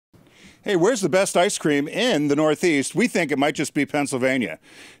Hey, where's the best ice cream in the Northeast? We think it might just be Pennsylvania.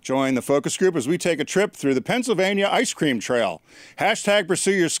 Join the focus group as we take a trip through the Pennsylvania Ice Cream Trail. Hashtag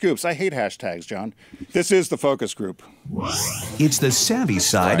pursue your scoops. I hate hashtags, John. This is the focus group. It's the savvy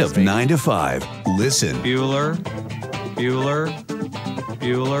side of 9 to 5. Listen. Bueller, Bueller,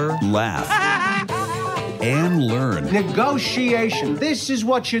 Bueller. Laugh. And learn. Negotiation. This is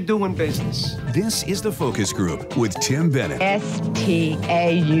what you do in business. This is the focus group with Tim Bennett. Staunch.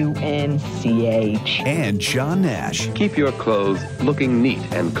 And John Nash. Keep your clothes looking neat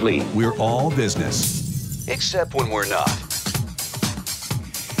and clean. We're all business. Except when we're not.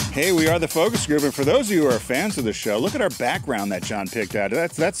 Hey, we are the focus group, and for those of you who are fans of the show, look at our background that John picked out.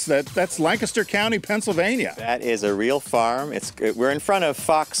 That's Lancaster County, Pennsylvania. That is a real farm. We're in front of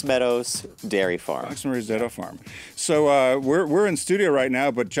Fox Meadows Dairy Farm. Fox Meadows Dairy Farm. So we're in studio right now,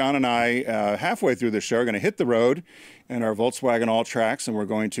 but John and I, halfway through the show, are going to hit the road in our Volkswagen Alltracks, and we're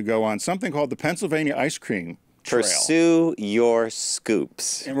going to go on something called the Pennsylvania Ice Cream Trail. Pursue your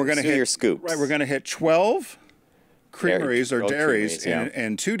scoops. And we're going to hit your scoops. Right, we're going to hit 12 creameries or dairies yeah.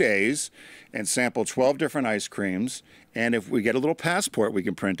 in 2 days and sample 12 different ice creams. And if we get a little passport we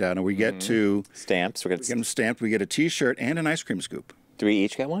can print out and we get to stamps, we get them stamped, we get a T-shirt and an ice cream scoop. Do we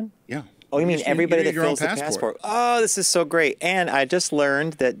each get one? Yeah. Oh, you mean everybody that fills the passport. passport? Oh, this is so great. And I just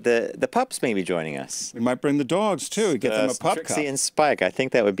learned that the pups may be joining us. We might bring the dogs, too. Get them a pup Trixie cup. and Spike. I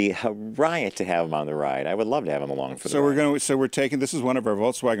think that would be a riot to have them on the ride. I would love to have them along for the ride. So we're taking, this is one of our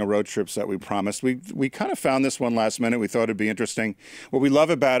Volkswagen road trips that we promised. We kind of found this one last minute. We thought it'd be interesting. What we love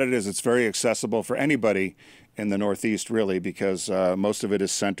about it is it's very accessible for anybody in the Northeast, really, because most of it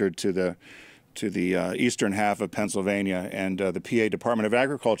is centered to the eastern half of Pennsylvania, and the PA Department of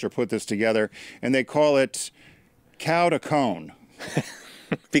Agriculture put this together, and they call it cow to cone.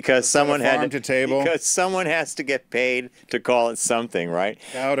 Because someone farm to table. Because someone has to get paid to call it something, right?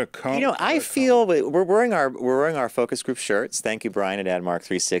 Cow to cone. You know, I feel we're wearing our focus group shirts. Thank you, Brian at AdMark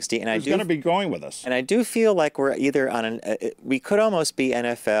 360. And Who's going to be going with us? And I do feel like we're either on we could almost be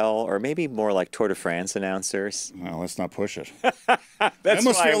NFL or maybe more like Tour de France announcers. Well, let's not push it. I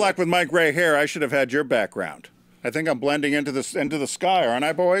almost feel like with my gray hair, I should have had your background. I think I'm blending into the sky, aren't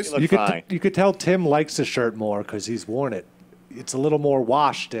I, boys? You you could tell Tim likes the shirt more because he's worn it. It's a little more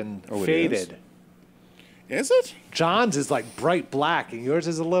washed and faded. Is it? John's is like bright black, and yours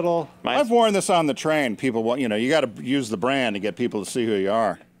is a little. I've worn this on the train. People want, you got to use the brand to get people to see who you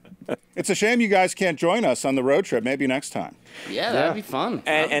are. It's a shame you guys can't join us on the road trip. Maybe next time. Yeah, that'd be fun.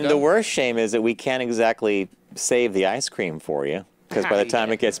 And the worst shame is that we can't exactly save the ice cream for you. Because by the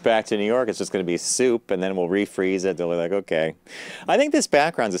time it gets back to New York, it's just going to be soup, and then we'll refreeze it. They'll be like, okay. I think this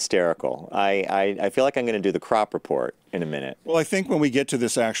background's hysterical. I feel like I'm going to do the crop report in a minute. Well, I think when we get to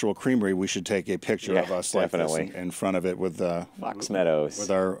this actual creamery, we should take a picture of us definitely. like this in front of it with Fox Meadows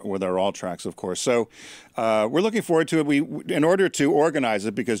with our Alltracks, of course. So we're looking forward to it. In order to organize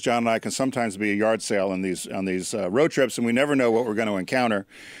it, because John and I can sometimes be a yard sale on these road trips, and we never know what we're going to encounter.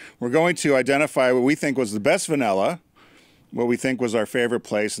 We're going to identify what we think was the best vanilla, what we think was our favorite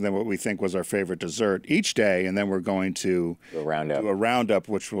place, and then what we think was our favorite dessert each day, and then we're going to do a roundup,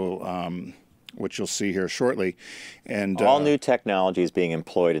 which you'll see here shortly. And all new technology is being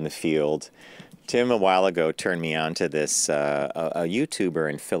employed in the field. Tim a while ago turned me on to this a YouTuber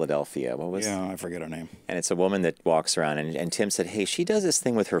in Philadelphia. What was? Yeah, I forget her name. And it's a woman that walks around, and Tim said, "Hey, she does this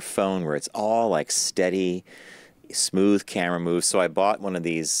thing with her phone where it's all like steady, smooth camera moves." So I bought one of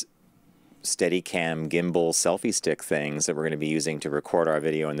these Steadicam gimbal selfie stick things that we're going to be using to record our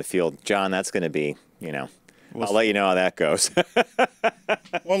video in the field. John, that's going to be, I'll let you know how that goes.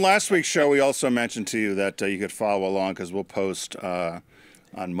 Well, last week's show, we also mentioned to you that you could follow along because we'll post on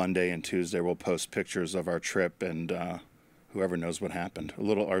Monday and Tuesday. We'll post pictures of our trip and whoever knows what happened.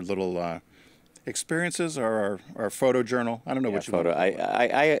 Our little experiences or our photo journal. I don't know what you want.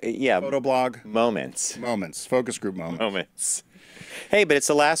 Photo blog. Moments. Focus group moments. Hey, but it's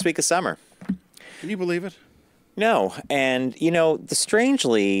the last week of summer. Can you believe it? No. And,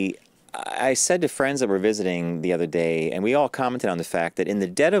 strangely, I said to friends that were visiting the other day, and we all commented on the fact that in the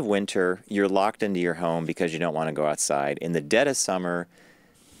dead of winter, you're locked into your home because you don't want to go outside. In the dead of summer,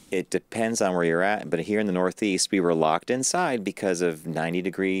 it depends on where you're at. But here in the Northeast, we were locked inside because of 90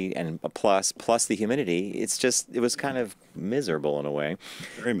 degree and plus the humidity. It was kind of miserable in a way.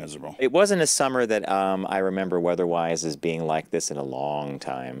 Very miserable. It wasn't a summer that I remember weather-wise as being like this in a long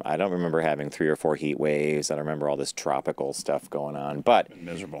time. I don't remember having 3 or 4 heat waves. I don't remember all this tropical stuff going on. But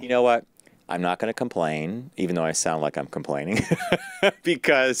miserable. You know what? I'm not going to complain, even though I sound like I'm complaining,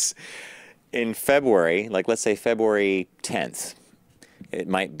 because in February, like let's say February 10th, it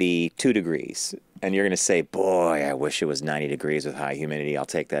might be 2 degrees. And you're going to say, boy, I wish it was 90 degrees with high humidity. I'll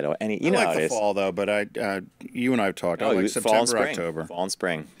take that. You know I how like it the is. fall, though, but you and I have talked. I like fall and September, spring. October. Fall and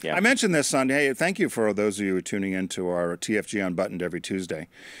spring, yeah. I mentioned this on, hey, thank you for those of you who are tuning in to our TFG Unbuttoned every Tuesday.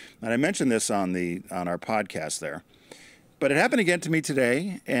 And I mentioned this on our podcast there. But it happened again to me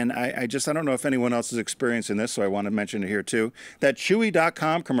today, and I don't know if anyone else is experiencing this, so I want to mention it here too. That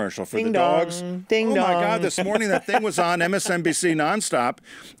Chewy.com commercial for the dogs. Ding oh dong. my God, this morning that thing was on MSNBC nonstop,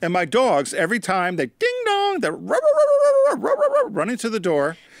 and my dogs, every time they ding dong, they're running to the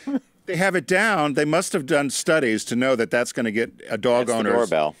door. They have it down. They must have done studies to know that that's going to get a dog That's owner. the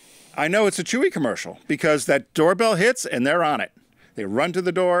doorbell. I know it's a Chewy commercial because that doorbell hits and they're on it. They run to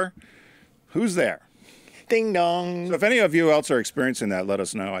the door. Who's there? Ding dong. So if any of you else are experiencing that, let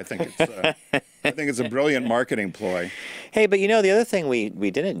us know. I think it's a brilliant marketing ploy. Hey, but you know, the other thing we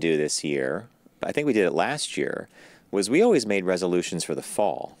didn't do this year, I think we did it last year, was we always made resolutions for the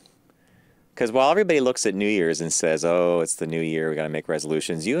fall. Because while everybody looks at New Year's and says, oh, it's the new year, we got to make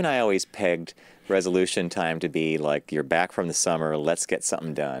resolutions, you and I always pegged resolution time to be like, you're back from the summer, let's get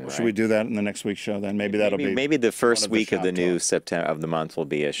something done. Should we do that in the next week's show then? Maybe that'll be Maybe the first week of the new talk. September of the month will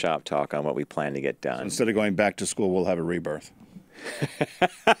be a shop talk on what we plan to get done. So instead of going back to school, we'll have a rebirth.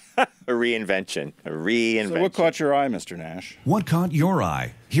 A reinvention. So what caught your eye, Mr. Nash? What caught your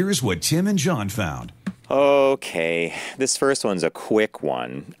eye? Here's what Tim and John found. Okay, this first one's a quick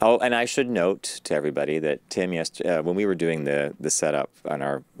one. Oh, and I should note to everybody that Tim, when we were doing the setup on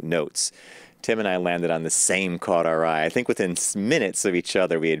our notes, Tim and I landed on the same caught our eye. I think within minutes of each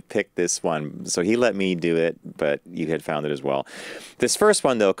other, we had picked this one. So he let me do it, but you had found it as well. This first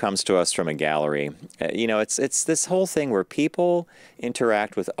one, though, comes to us from a gallery. It's this whole thing where people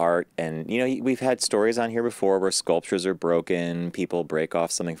interact with art. And, we've had stories on here before where sculptures are broken, people break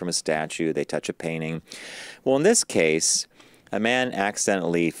off something from a statue, they touch a painting. Well, in this case, a man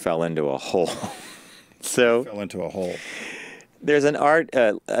accidentally fell into a hole. Fell into a hole. There's an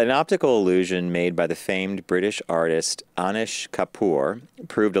optical illusion made by the famed British artist Anish Kapoor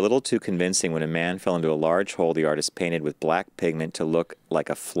proved a little too convincing when a man fell into a large hole the artist painted with black pigment to look like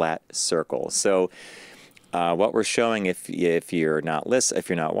a flat circle. So what we're showing, if you're not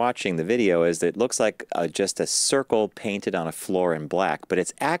watching the video, is that it looks like just a circle painted on a floor in black, but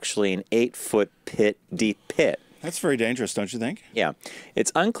it's actually an 8-foot deep pit. That's very dangerous, don't you think? Yeah.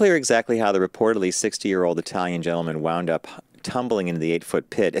 It's unclear exactly how the reportedly 60-year-old Italian gentleman wound up tumbling into the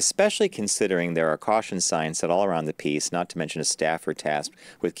 8-foot pit, especially considering there are caution signs set all around the piece, not to mention a staffer tasked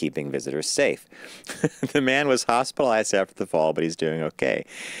with keeping visitors safe. The man was hospitalized after the fall, but he's doing okay.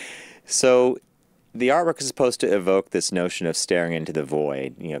 So the artwork is supposed to evoke this notion of staring into the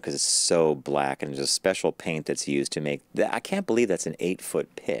void, because it's so black, and there's a special paint that's used to make I can't believe that's an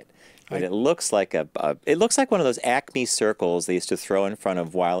 8-foot pit. But it looks like it looks like one of those Acme circles they used to throw in front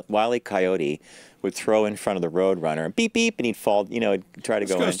of Wile E. Coyote would throw in front of the Roadrunner, and beep beep, and he'd fall, try to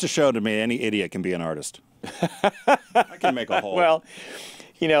go in. This goes to show to me any idiot can be an artist. I can make a hole. Well,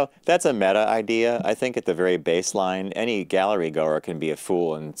 that's a meta idea. I think at the very baseline, any gallery goer can be a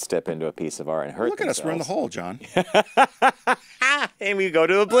fool and step into a piece of art and hurt Look at us, we're in the hole, John. And we go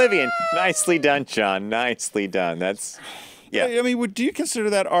to oblivion. Nicely done, John. Nicely done. That's... Yeah. I mean, do you consider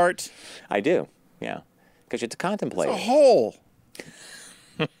that art? I do, yeah. Because you have to contemplate It's a hole.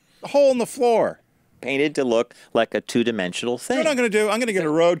 A hole in the floor. Painted to look like a two-dimensional thing. You know what I'm going to do? I'm going to get a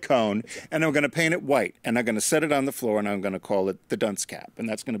road cone, and I'm going to paint it white, and I'm going to set it on the floor, and I'm going to call it the dunce cap, and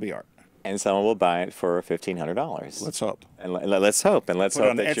that's going to be art. And someone will buy it for $1,500. Let's hope. And let's hope. And let's Put hope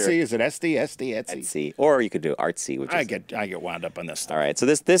on that Etsy. Is it Etsy? Etsy. Or you could do Artsy, which I is... get wound up on this stuff. All right, so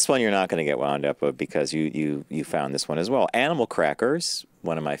this one you're not going to get wound up with because you found this one as well. Animal crackers,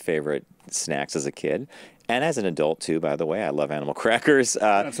 one of my favorite snacks as a kid, and as an adult too, by the way. I love animal crackers.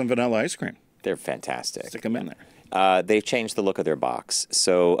 Got some vanilla ice cream. They're fantastic. Stick them in there. They've changed the look of their box.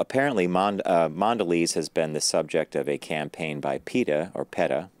 So apparently Mondelez has been the subject of a campaign by PETA, or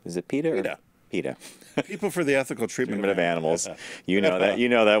PETA. Is it PETA? PETA. PETA. People for the Ethical Treatment of Animals. You know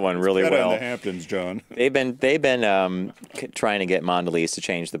that one really PETA well. in the Hamptons, John. They've been trying to get Mondelez to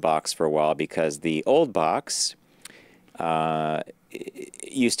change the box for a while because the old box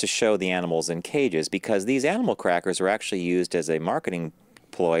used to show the animals in cages, because these animal crackers were actually used as a marketing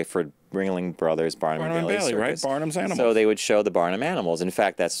ploy for Ringling Brothers Barnum and Bailey right? Circus. Barnum's Animals. So they would show the Barnum animals. In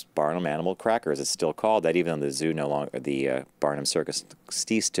fact, that's Barnum Animal Crackers. It's still called that, even though the zoo no longer, the Barnum Circus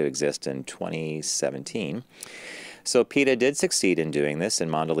ceased to exist in 2017. So PETA did succeed in doing this, and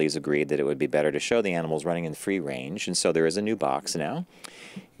Mondelez agreed that it would be better to show the animals running in free range. And so there is a new box now,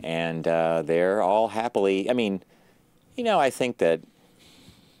 and they're all happily. I mean, I think that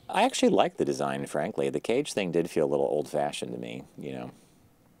I actually like the design. Frankly, the cage thing did feel a little old-fashioned to me.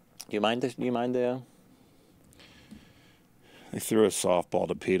 Do you mind? You mind the? They threw a softball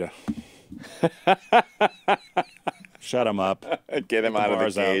to PETA. Shut him up. Get him out of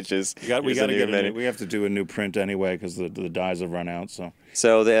the cages. We got to get a new, we have to do a new print anyway because the dyes have run out.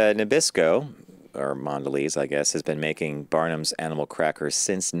 So the Nabisco, or Mondelez, I guess, has been making Barnum's animal crackers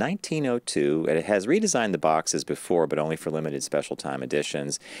since 1902. It has redesigned the boxes before, but only for limited special time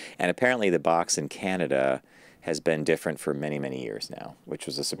editions. And apparently the box in Canada has been different for many, many years now, which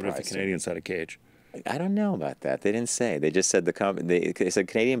was a surprise. What if the Canadians had a cage? I don't know about that. They didn't say. They just said they said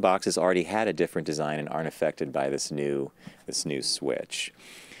Canadian boxes already had a different design and aren't affected by this new switch.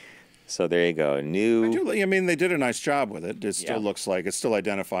 So there you go. I mean, they did a nice job with it. It still looks like it's still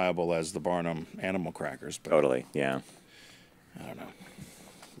identifiable as the Barnum animal crackers. But totally, yeah. I don't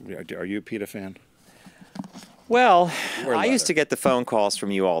know. Are you a PETA fan? Well, I used to get the phone calls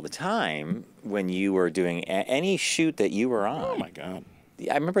from you all the time when you were doing any shoot that you were on. Oh my God.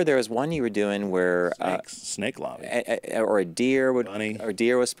 I remember there was one you were doing where snake lobby, or a deer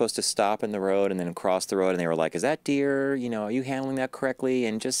was supposed to stop in the road and then cross the road, and they were like, "Is that deer? You know, are you handling that correctly?"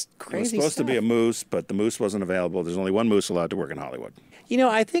 And just crazy. It was supposed to be a moose, but the moose wasn't available. There's only one moose allowed to work in Hollywood. You know,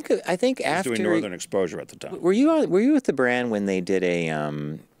 I think after doing Northern Exposure at the time. Were you with the brand when they did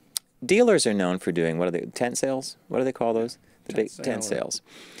a? Dealers are known for doing tent sales? What do they call those? The big tent sales.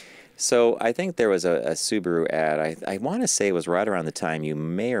 So I think there was a Subaru ad, I want to say it was right around the time you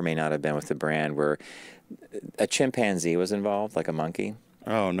may or may not have been with the brand, where a chimpanzee was involved, like a monkey.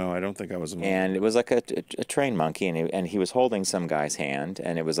 Oh, no, I don't think I was involved. And it was like a trained monkey, and he was holding some guy's hand,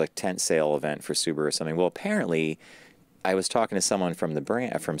 and it was like tent sale event for Subaru or something. Well, apparently, I was talking to someone from the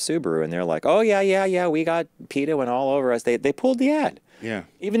brand, from Subaru, and they're like, "Oh, yeah, we got PETA went all over us." They pulled the ad. Yeah.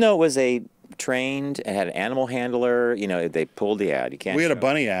 Even though it was trained and had an animal handler, you know, they pulled the ad. You can't. We had a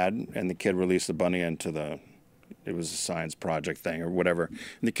bunny ad, and the kid released the bunny into it was a science project thing or whatever,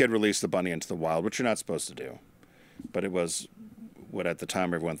 and the kid released the bunny into the wild, which you're not supposed to do. But it was what at the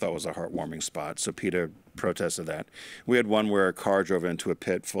time everyone thought was a heartwarming spot, so PETA protested that. We had one where a car drove into a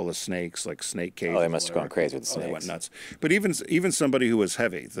pit full of snakes, like snake cages. Oh, they must have gone crazy with the snakes. They went nuts. But even somebody who was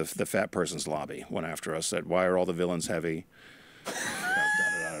heavy, the fat person's lobby, went after us, said, "Why are all the villains heavy?"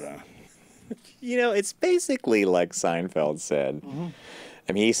 You know, it's basically like Seinfeld said. Mm-hmm.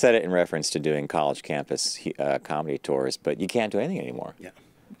 I mean, he said it in reference to doing college campus comedy tours, but you can't do anything anymore. Yeah,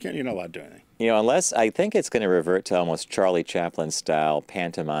 you're not allowed to do anything. You know, unless I think it's going to revert to almost Charlie Chaplin style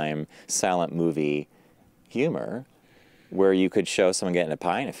pantomime silent movie humor, where you could show someone getting a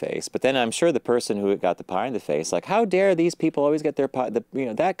pie in the face. But then I'm sure the person who got the pie in the face, like, how dare these people always get their pie,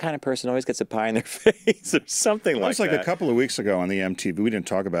 that kind of person always gets a pie in their face or something like that. It was like a couple of weeks ago on the MTV, we didn't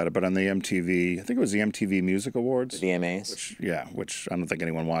talk about it, but on the MTV, I think it was the MTV Music Awards. The VMAs? Which I don't think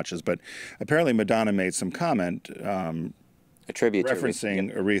anyone watches, but apparently Madonna made some comment a tribute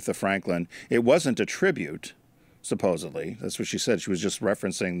referencing Aretha Franklin. It wasn't a tribute. Supposedly, that's what she said. She was just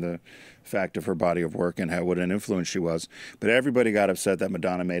referencing the fact of her body of work and what an influence she was. But everybody got upset that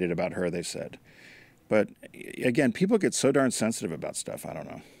Madonna made it about her, they said. But again, people get so darn sensitive about stuff. I don't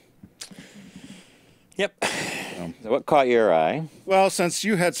know. Yep. So what caught your eye? Well, since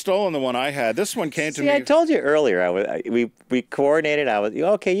you had stolen the one I had, this one came to me. I told you earlier. We coordinated. I was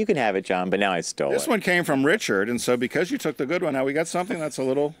okay. You can have it, John. But now I stole it. This one came from Richard, and so because you took the good one, now we got something that's a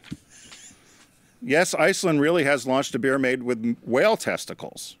little. Yes, Iceland really has launched a beer made with whale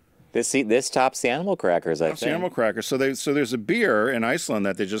testicles. This tops the animal crackers, I think. The animal crackers. So there's a beer in Iceland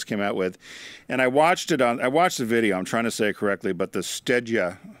that they just came out with, and I watched the video. I'm trying to say it correctly, but the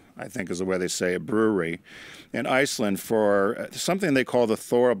Stedja, I think is the way they say it, brewery in Iceland for something they call the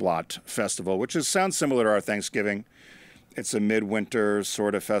Thorblot Festival, which sounds similar to our Thanksgiving. It's a midwinter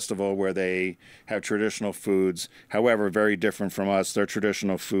sort of festival where they have traditional foods. However, very different from us. Their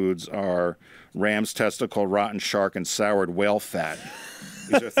traditional foods are ram's testicle, rotten shark, and soured whale fat.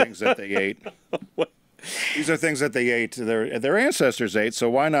 These are things that they ate. These are things that they ate. Their ancestors ate. So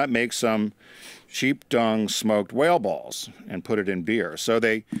why not make some sheep dung smoked whale balls and put it in beer? So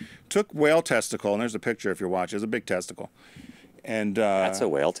they took whale testicle, and there's a picture if you're watching. It's a big testicle. And that's a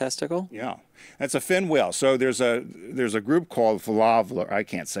whale testicle? Yeah. That's a fin whale. So there's a group called Flavler. I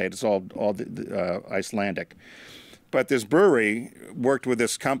can't say it. It's all Icelandic. But this brewery worked with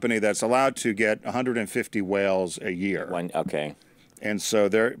this company that's allowed to get 150 whales a year. Okay. And so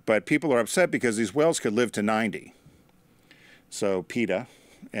but people are upset because these whales could live to 90. So PETA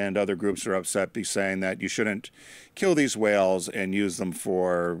and other groups are upset saying that you shouldn't kill these whales and use them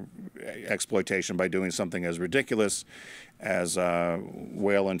for exploitation by doing something as ridiculous as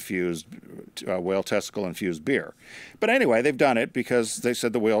whale testicle-infused beer. But anyway, they've done it because they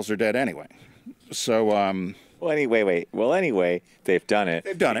said the whales are dead anyway. So Well, anyway, they've done it.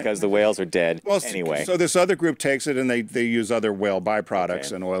 They've done it. Because the whales are dead. Well, anyway. So this other group takes it and they use other whale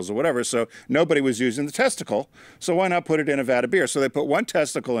byproducts and oils or whatever. So nobody was using the testicle. So why not put it in a vat of beer? So they put one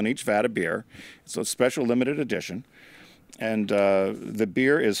testicle in each vat of beer. It's a special limited edition. And the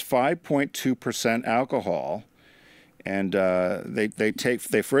beer is 5.2% alcohol. And they take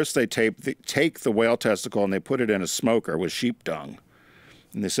the whale testicle and they put it in a smoker with sheep dung.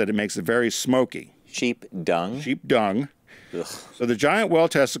 And they said it makes it very smoky. Sheep dung? Sheep dung. Ugh. So the giant whale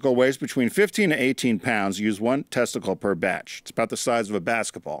testicle weighs between 15 to 18 pounds. Use one testicle per batch. It's about the size of a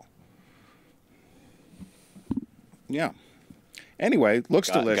basketball. Yeah. Anyway, looks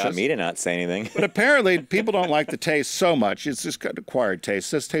delicious. Got me to not say anything. But apparently people don't like the taste so much. It's just got acquired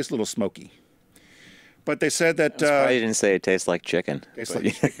taste. It tastes a little smoky. But they said that... I didn't say it tastes like chicken.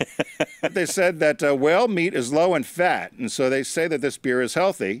 But they said that whale meat is low in fat, and so they say that this beer is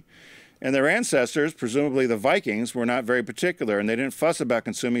healthy. And their ancestors, presumably the Vikings, were not very particular, and they didn't fuss about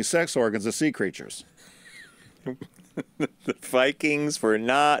consuming sex organs of sea creatures. The Vikings were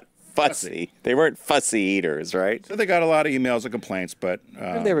not fussy. They weren't fussy eaters, right? So they got a lot of emails and complaints, but...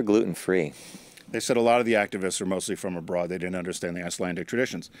 they were gluten-free. They said a lot of the activists are mostly from abroad. They didn't understand the Icelandic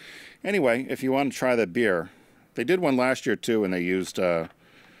traditions. Anyway, if you want to try that beer, they did one last year, too, and they used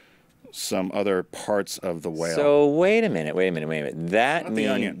some other parts of the whale. So wait a minute. That Not the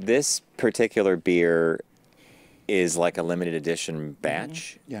onion. This particular beer is like a limited edition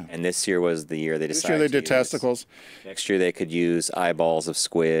batch. Yeah. And this year was the year they This decided year they to did use- testicles. Next year they could use eyeballs of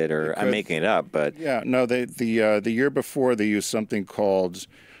squid, or I'm making it up, but Yeah, no, the year before they used something called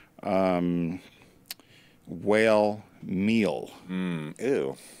whale meal.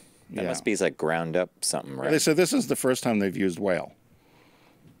 ew. That Yeah. must be like ground up something, right? They said this is the first time they've used whale.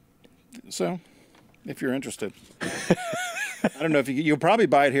 So, if you're interested. I don't know if you'll probably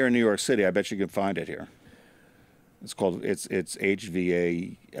buy it here in New York City. I bet you could find it here. It's called it's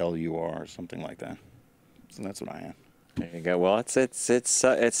HVALUR or something like that. So that's what I am. There you go. Well,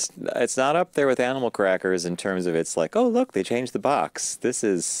 it's not up there with animal crackers in terms of it's like, oh look, they changed the box.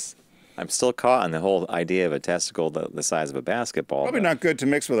 I'm still caught on the whole idea of a testicle the size of a basketball. Probably not good to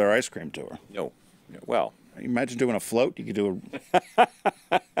mix with our ice cream tour. No. Well, Imagine doing a float. You could do a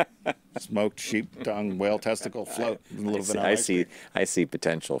smoked sheep dung whale testicle float with a little vanilla ice cream. I see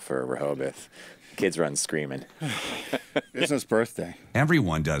potential for Rehoboth. Kids run screaming. Business birthday.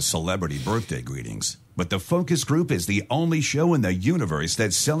 Everyone does celebrity birthday greetings, but the Focus Group is the only show in the universe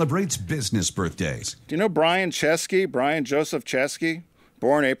that celebrates business birthdays. Do you know Brian Joseph Chesky?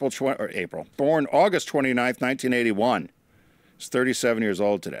 Born August 29th, 1981. He's 37 years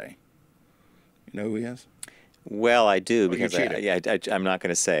old today. You know who he is? Well, I do because cheated. I'm not going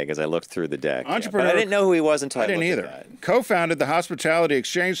to say because I looked through the deck. Entrepreneur. But I didn't know who he was until I didn't looked either. at that. Co-founded the hospitality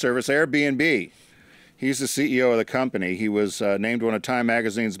exchange service Airbnb. He's the CEO of the company. He was named one of Time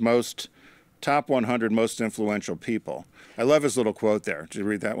Magazine's top 100 most influential people. I love his little quote there. Did you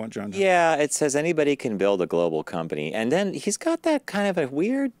read that one, John? Yeah, it says anybody can build a global company, and then he's got that kind of a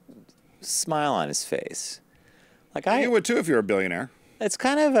weird smile on his face. Like You would too if you were a billionaire. It's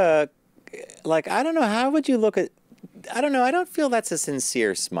kind of a like I don't know. How would you look at? I don't know. I don't feel that's a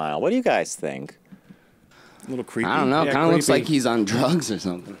sincere smile. What do you guys think? A little creepy. I don't know. Yeah, Kind of looks creepy. like he's on drugs or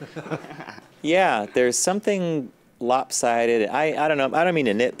something. Yeah, there's something lopsided. I don't know. I don't mean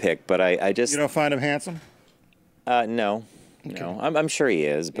to nitpick, but I just You don't find him handsome? no. I'm sure he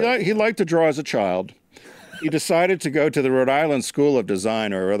is. But He liked to draw as a child. He decided to go to the Rhode Island School of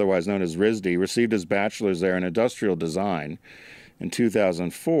Design, or otherwise known as RISD. Received his bachelor's there in industrial design in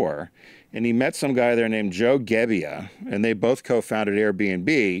 2004. And he met some guy there named Joe Gebbia, and they both co-founded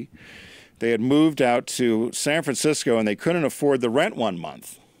Airbnb. They had moved out to San Francisco, and they couldn't afford the rent one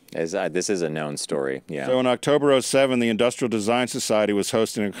month. this is a known story. Yeah. So in October '07, the Industrial Design Society was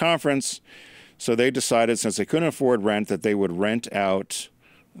hosting a conference. So they decided, since they couldn't afford rent, that they would rent out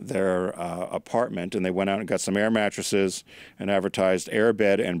their apartment. And they went out and got some air mattresses and advertised air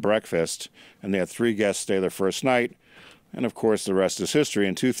bed and breakfast. And they had 3 guests stay their first night. And, of course, the rest is history.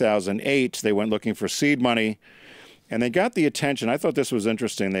 In 2008, they went looking for seed money. And they got the attention. I thought this was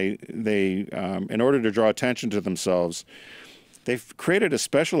interesting. They in order to draw attention to themselves, they've created a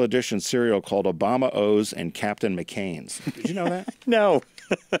special edition cereal called Obama O's and Captain McCain's. Did you know that? No.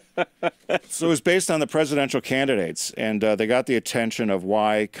 So it was based on the presidential candidates, and they got the attention of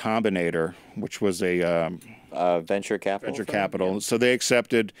Y Combinator, which was a Venture capital. venture firm? capital. So they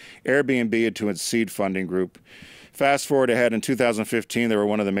accepted Airbnb into its seed funding group. Fast forward ahead, in 2015, they were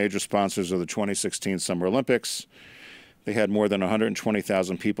one of the major sponsors of the 2016 Summer Olympics. They had more than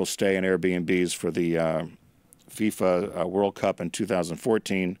 120,000 people stay in Airbnbs for the FIFA World Cup in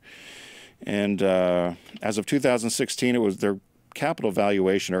 2014. And as of 2016, it was their capital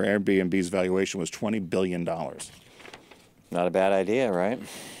valuation, or Airbnb's valuation, was $20 billion. Not a bad idea, right?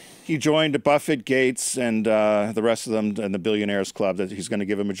 He joined Buffett, Gates, and the rest of them in the Billionaires Club that he's going to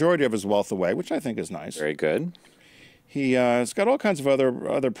give a majority of his wealth away, which I think is nice. Very good. He's got all kinds of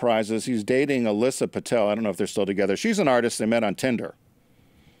other prizes. He's dating Alyssa Patel. I don't know if they're still together. She's an artist. They met on Tinder.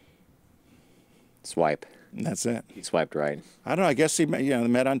 Swipe. And that's it. He swiped right. I don't know. I guess they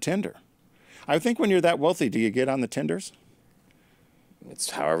met on Tinder. I think when you're that wealthy, do you get on the Tinders?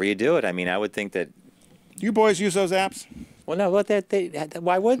 It's however you do it. I mean, I would think that. You boys use those apps? Well, no, what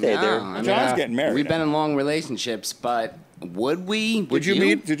why would they? No, They're I mean, John's getting married. We've been in long relationships, but would we? Did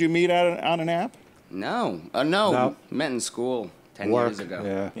you meet on an app? No. No. No. Met in school 10 Work. years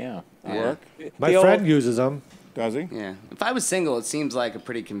ago. Yeah. Yeah. Work? My friend uses them. Does he? Yeah. If I was single, it seems like a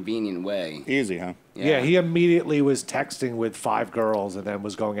pretty convenient way. Easy, huh? Yeah, he immediately was texting with 5 girls and then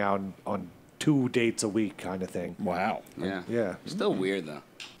was going out on 2 dates a week kind of thing. Wow. Yeah. Yeah. Still weird, though.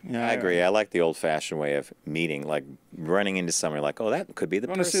 Yeah, I agree. I like the old-fashioned way of meeting, like running into somebody like, oh, that could be the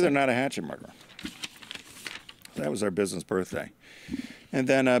I want to see person. they're not a hatchet murderer. That was our business birthday. And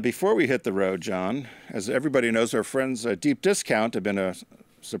then before we hit the road, John, as everybody knows, our friends at Deep Discount have been a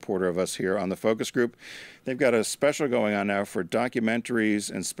supporter of us here on the Focus Group. They've got a special going on now for documentaries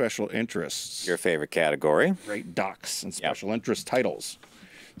and special interests. Your favorite category. Great docs and special interest titles.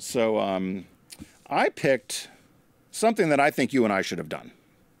 So I picked something that I think you and I should have done.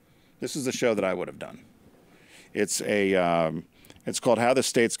 This is the show that I would have done. It's called How the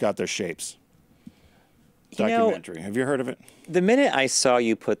States Got Their Shapes. Documentary. Have you heard of it? The minute I saw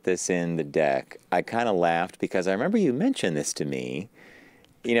you put this in the deck, I kind of laughed because I remember you mentioned this to me.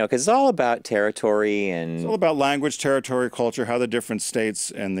 You know, because it's all about territory and It's all about language, territory, culture, how the different states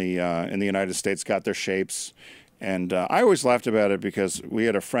in the United States got their shapes. And I always laughed about it because we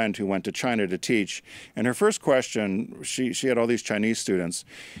had a friend who went to China to teach, and her first question, she had all these Chinese students,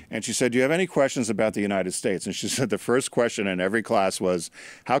 and she said, do you have any questions about the United States? And she said the first question in every class was,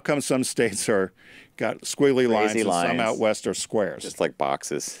 how come some states got squiggly lines and some out west are squares? just like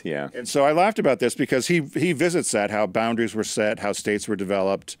boxes. Yeah. And so I laughed about this because he visits that, how boundaries were set, how states were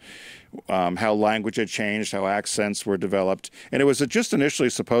developed, how language had changed, how accents were developed. And it was just initially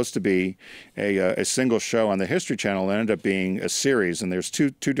supposed to be a single show on the History Channel. It ended up being a series, and there's two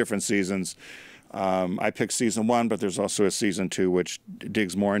different seasons. I picked season 1, but there's also a season 2 which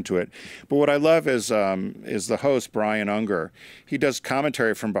digs more into it. But what I love is the host, Brian Unger. He does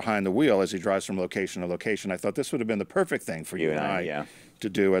commentary from behind the wheel as he drives from location to location. I thought this would have been the perfect thing for you and I to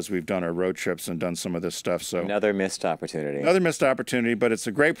do as we've done our road trips and done some of this stuff. So Another missed opportunity. Another missed opportunity, but it's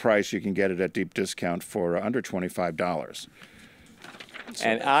a great price. You can get it at Deep Discount for under $25.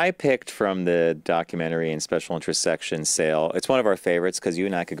 And I picked from the documentary and special interest section sale. It's one of our favorites because you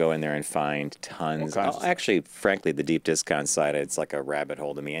and I could go in there and find tons. Actually, frankly, the Deep Discount side, it's like a rabbit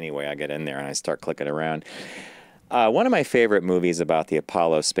hole to me anyway. I get in there and I start clicking around. One of my favorite movies about the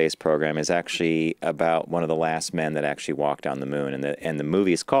Apollo space program is actually about one of the last men that actually walked on the moon. And the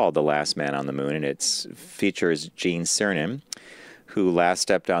movie is called The Last Man on the Moon, and it features Gene Cernan, who last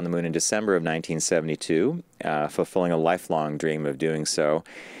stepped on the moon in December of 1972, fulfilling a lifelong dream of doing so.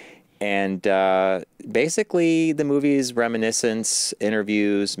 And basically, the movie's reminiscence,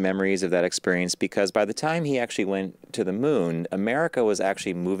 interviews, memories of that experience, because by the time he actually went to the moon, America was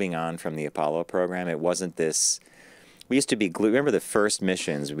actually moving on from the Apollo program. It wasn't this... We used to be glued. Remember the first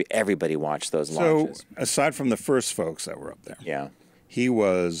missions? Everybody watched those launches. So, aside from the first folks that were up there, yeah, he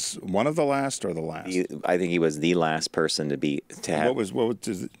was one of the last or the last? I think he was the last person to have. What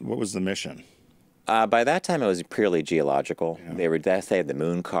was the mission? By that time, it was purely geological. Yeah. They had the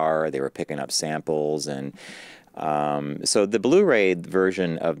moon car. They were picking up samples, and so the Blu-ray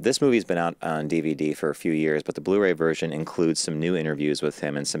version of this movie's been out on DVD for a few years, but the Blu-ray version includes some new interviews with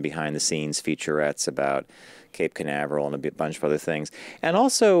him and some behind-the-scenes featurettes about Cape Canaveral and a bunch of other things. And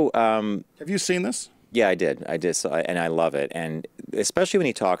also, have you seen this? Yeah, I did. And I love it. And especially when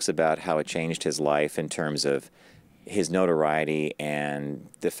he talks about how it changed his life in terms of his notoriety and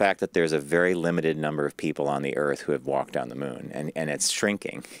the fact that there's a very limited number of people on the Earth who have walked on the moon, and it's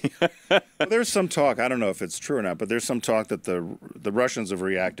shrinking. Well, there's some talk, I don't know if it's true or not, but there's some talk that the Russians have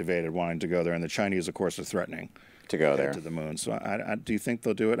reactivated wanting to go there, and the Chinese, of course, are threatening to go there to the moon. So do you think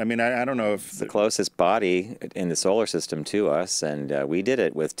they'll do it? I mean, I don't know if... It's the closest body in the solar system to us, and we did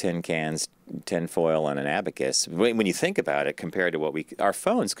it with tin cans, tin foil, and an abacus. When you think about it, compared to what our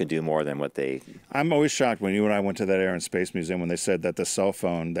phones could do more than what they... I'm always shocked when you and I went to that Air and Space Museum when they said that the cell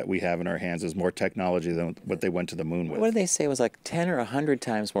phone that we have in our hands is more technology than what they went to the moon with. What did they say? It was like 10 or 100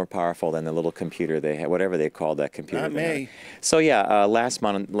 times more powerful than the little computer they had, whatever they called that computer. Not me. So yeah, Last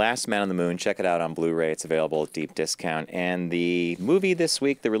Man on the Moon. Check it out on Blu-ray. It's available at deep discount. And the movie this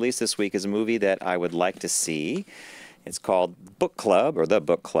week, the release this week, is a movie that I would like to see. It's called Book Club, or The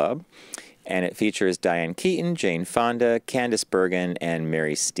Book Club. And it features Diane Keaton, Jane Fonda, Candice Bergen, and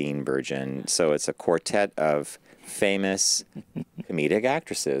Mary Steenburgen. So it's a quartet of famous comedic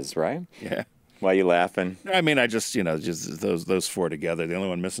actresses, right? Yeah. Why are you laughing? I mean, I just, just those four together. The only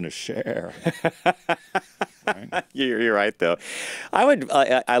one missing is Cher. Right? You're right, though.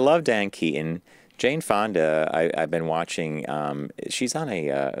 I love Diane Keaton. Jane Fonda, I've been watching. She's on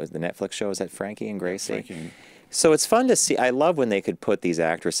the Netflix show. Is that Frankie and Gracie? Frankie. So it's fun to see. I love when they could put these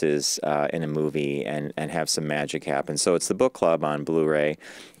actresses in a movie and have some magic happen. So it's The Book Club on Blu-ray.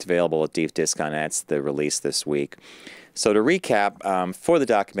 It's available at deep discount. That's the release this week. So to recap, for the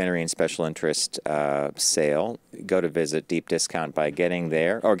documentary and special interest sale, go to visit Deep Discount by getting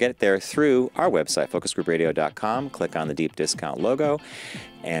there, or get it there through our website, focusgroupradio.com. Click on the Deep Discount logo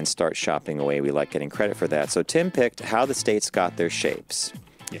and start shopping away. We like getting credit for that. So Tim picked How the States Got Their Shapes.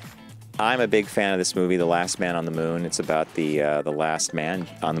 Yeah. I'm a big fan of this movie, The Last Man on the Moon. It's about the last man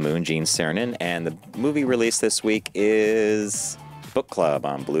on the moon, Gene Cernan, and the movie released this week is Book Club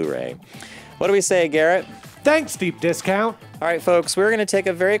on Blu-ray. What do we say, Garrett? Thanks, Deep Discount. All right, folks, we're going to take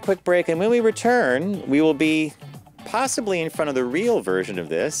a very quick break, and when we return, we will be possibly in front of the real version of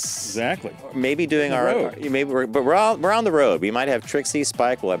this. Exactly. Maybe doing but we're on the road. We might have Trixie,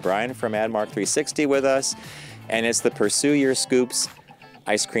 Spike, we'll have Brian from AdMark 360 with us, and it's the Pursue Your Scoops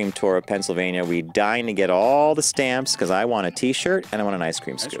ice cream tour of Pennsylvania. We dying to get all the stamps because I want a T-shirt and I want an ice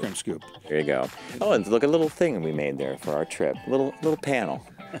cream scoop. Ice cream scoop. There you go. Oh, and look at a little thing we made there for our trip. Little panel.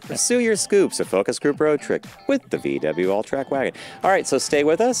 Pursue Your Scoops, a focus group road trip with the VW Alltrack wagon. All right, so stay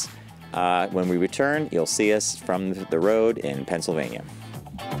with us. When we return, you'll see us from the road in Pennsylvania.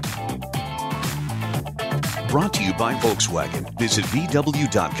 Brought to you by Volkswagen. Visit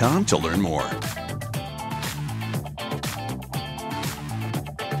VW.com to learn more.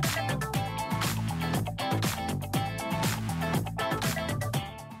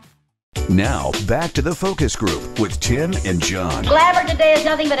 Now, back to the focus group with Tim and John. Glamour today is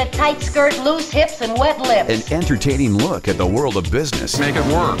nothing but a tight skirt, loose hips, and wet lips. An entertaining look at the world of business. Make it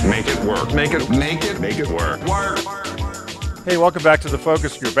work. Make it work. Make it work. Hey, welcome back to the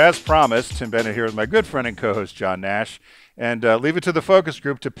focus group. As promised, Tim Bennett here with my good friend and co-host, John Nash. And leave it to the focus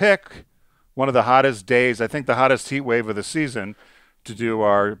group to pick one of the hottest days, I think the hottest heat wave of the season, to do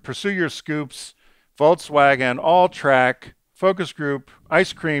our Pursue Your Scoops Volkswagen Alltrack focus group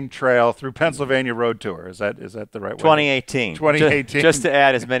ice cream trail through Pennsylvania road tour. Is that the right way? 2018. 2018. Just to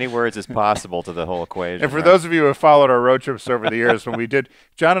add as many words as possible to the whole equation. And for those of you who have followed our road trips over the years,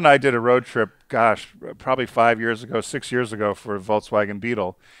 John and I did a road trip, probably 6 years ago for Volkswagen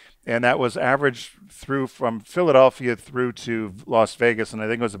Beetle. And that was average through from Philadelphia through to Las Vegas, and I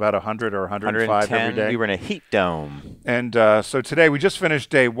think it was about 100 or 105 every day. We were in a heat dome. And so today we just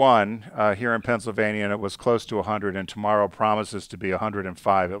finished day one here in Pennsylvania, and it was close to 100, and tomorrow promises to be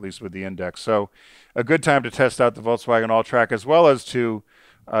 105, at least with the index. So a good time to test out the Volkswagen Alltrack, as well as to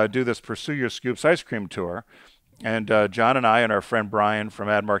do this Pursue Your Scoops ice cream tour. And John and I and our friend Brian from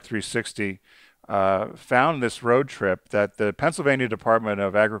AdMark 360 found this road trip that the Pennsylvania Department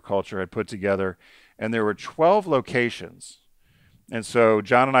of Agriculture had put together, and there were 12 locations. And so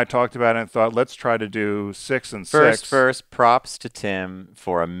John and I talked about it and thought, let's try to do 6 and 6. First, props to Tim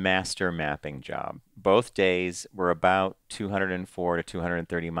for a master mapping job. Both days were about 204 to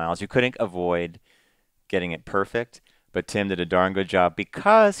 230 miles. You couldn't avoid getting it perfect, but Tim did a darn good job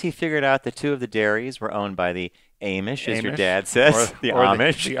because he figured out that 2 of the dairies were owned by the Amish, as your dad says, the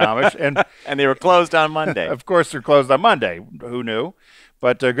Amish. The Amish. And they were closed on Monday. Of course, they're closed on Monday. Who knew?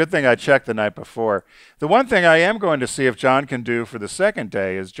 But a good thing I checked the night before. The one thing I am going to see if John can do for the second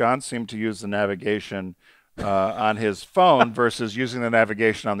day is John seemed to use the navigation on his phone versus using the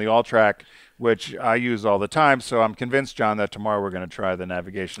navigation on the Alltrack, which I use all the time. So I'm convinced, John, that tomorrow we're going to try the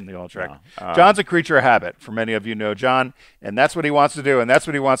navigation on the Alltrack. John's a creature of habit. For many of you know John, and that's what he wants to do, and that's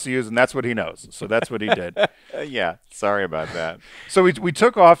what he wants to use, and that's what he knows. So that's what he did. Yeah, sorry about that. So we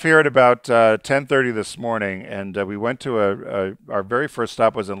took off here at about 10:30 this morning, and we went to our very first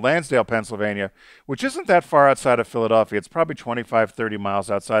stop was in Lansdale, Pennsylvania, which isn't that far outside of Philadelphia. It's probably 25, 30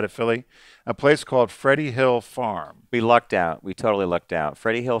 miles outside of Philly, a place called Freddie Hill Farm. We lucked out. We totally lucked out.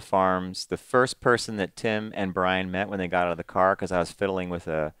 Freddie Hill Farms, the first person that Tim and Brian met when they got out of the car, because I was fiddling with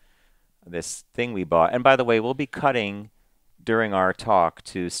this thing we bought. And by the way, we'll be cutting during our talk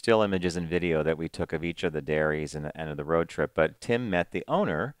to still images and video that we took of each of the dairies and of the road trip. But Tim met the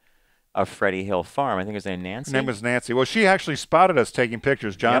owner of Freddie Hill Farm. I think his name Nancy. Her name was Nancy. Well, she actually spotted us taking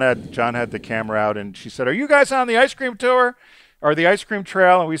pictures. John had the camera out, and she said, "Are you guys on the ice cream tour?" are the ice cream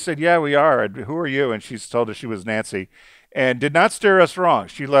trail? And we said, yeah, we are. And who are you? And she told us she was Nancy, and did not steer us wrong.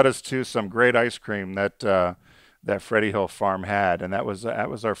 She led us to some great ice cream that Freddie Hill Farm had, and that was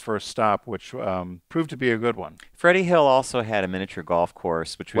our first stop, which proved to be a good one. Freddie Hill also had a miniature golf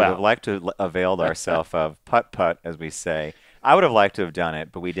course, which we would have liked to have availed ourselves of, putt-putt, as we say. I would have liked to have done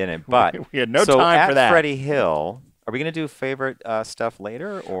it, but we didn't. But we had no time for that. So at Freddie Hill, are we going to do favorite stuff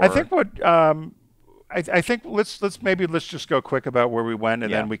later? Or I think I think let's just go quick about where we went,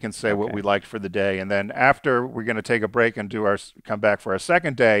 and then we can say what we liked for the day. And then after, we're going to take a break and come back for our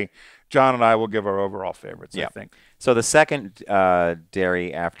second day. John and I will give our overall favorites, I think. So the second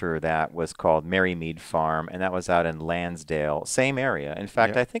dairy after that was called Marymead Farm, and that was out in Lansdale, same area. In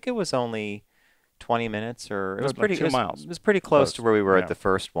fact, I think it was only 20 minutes, or it was pretty 2 miles. It was pretty close to where we were at the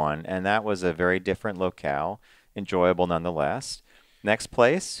first one, and that was a very different locale, enjoyable nonetheless. Next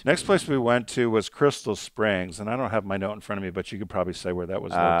place we went to was Crystal Springs, and I don't have my note in front of me, but you could probably say where that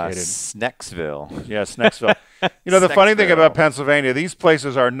was located. Snecksville. Yeah, Snecksville. You know, the funny thing about Pennsylvania, these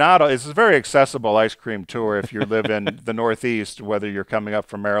places are not, it's a very accessible ice cream tour if you live in the Northeast, whether you're coming up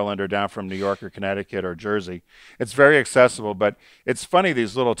from Maryland or down from New York or Connecticut or Jersey. It's very accessible, but it's funny,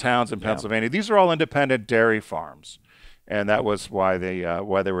 these little towns in Pennsylvania, these are all independent dairy farms, and that was why they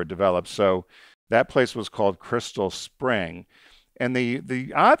were developed. So that place was called Crystal Spring. And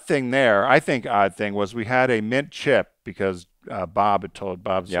the odd thing there, I think odd thing, was we had a mint chip because Bob had told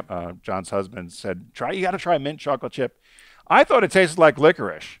John's husband, said, you got to try a mint chocolate chip. I thought it tasted like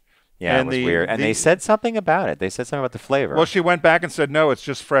licorice. Yeah, and it was weird. And they said something about it. They said something about the flavor. Well, she went back and said, no, it's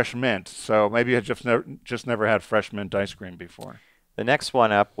just fresh mint. So maybe I just never had fresh mint ice cream before. The next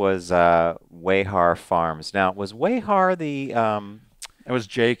one up was Way-Har Farms. Now, was Way-Har the... It was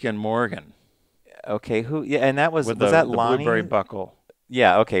Jake and Morgan. Okay, who? Yeah, and that was with that the Lonnie? Blueberry Buckle.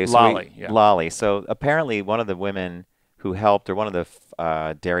 Yeah. Okay. So Lolly. Lolly. So apparently, one of the women who helped, or one of the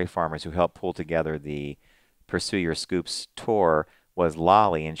dairy farmers who helped pull together the Pursue Your Scoops tour, was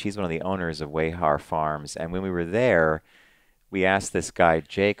Lolly, and she's one of the owners of Way-Har Farms. And when we were there, we asked this guy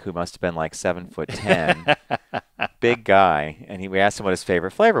Jake, who must have been like 7'10", big guy, and we asked him what his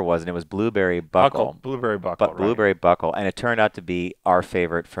favorite flavor was, and it was Blueberry Buckle. Blueberry Buckle. Blueberry Buckle, and it turned out to be our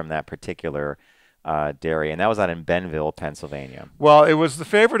favorite from that particular dairy, and that was out in Benville, Pennsylvania. Well, it was the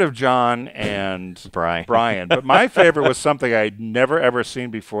favorite of John and Brian, but my favorite was something I'd never ever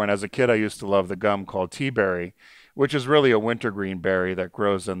seen before, and as a kid I used to love the gum called Tea-Berry, which is really a wintergreen berry that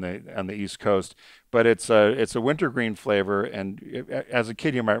grows on the East Coast, but it's a wintergreen flavor, and as a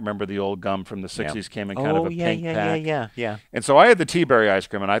kid you might remember the old gum from the 60s came in kind of a pink pack. Yeah. And so I had the Tea-Berry ice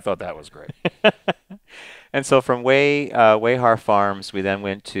cream, and I thought that was great. And so from Way-Har Farms, we then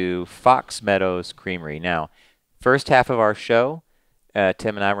went to Fox Meadows Creamery. Now, first half of our show,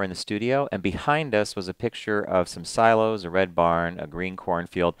 Tim and I were in the studio, and behind us was a picture of some silos, a red barn, a green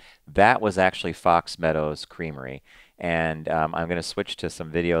cornfield. That was actually Fox Meadows Creamery. And I'm going to switch to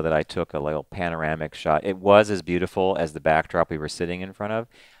some video that I took, a little panoramic shot. It was as beautiful as the backdrop we were sitting in front of.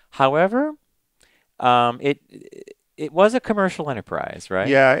 However, it was a commercial enterprise, right?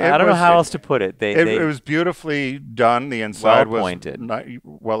 Yeah. I don't know how else to put it. It was beautifully done. The inside was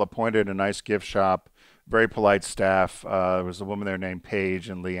well appointed, a nice gift shop, very polite staff. There was a woman there named Paige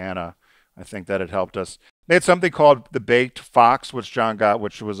and Leanna. I think that had helped us. They had something called the Baked Fox, which John got,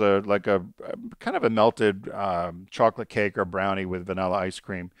 which was a kind of a melted chocolate cake or brownie with vanilla ice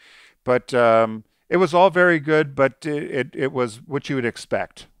cream. But it was all very good, but it was what you would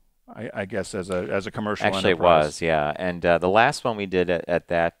expect, I guess, as a commercial enterprise. Actually, it was, yeah. And the last one we did at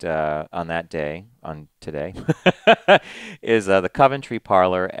that on today, is the Coventry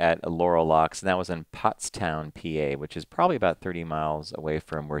Parlor at Laurel Locks, and that was in Pottstown, PA, which is probably about 30 miles away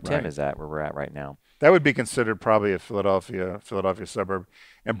from where Tim is at, where we're at right now. That would be considered probably a Philadelphia suburb.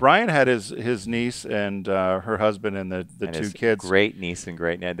 And Brian had his niece and her husband and the two kids. Great niece and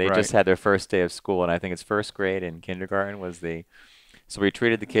great nephew. They just had their first day of school, and I think it's first grade and kindergarten was the. So we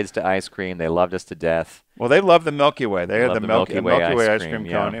treated the kids to ice cream. They loved us to death. Well, they loved the Milky Way. They had the Milky Way ice cream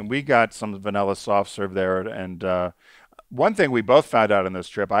cone, yeah. and we got some vanilla soft serve there. And one thing we both found out on this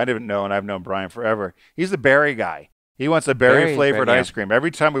trip, I didn't know, and I've known Brian forever, he's a berry guy. He wants a berry-flavored ice cream. Every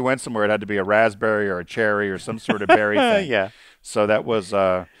time we went somewhere, it had to be a raspberry or a cherry or some sort of berry thing. Yeah. So that was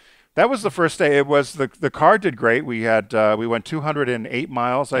the first day. It was the car did great. We went 208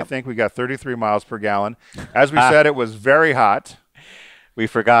 miles, I think. We got 33 miles per gallon. As we said, it was very hot. We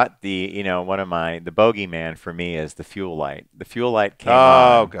forgot the bogeyman for me is the fuel light. The fuel light came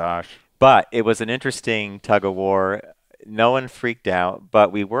on. Oh, gosh. But it was an interesting tug of war. No one freaked out,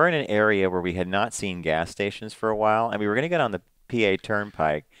 but we were in an area where we had not seen gas stations for a while, and we were going to get on the PA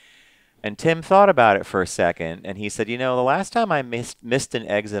Turnpike. And Tim thought about it for a second, and he said, the last time I missed an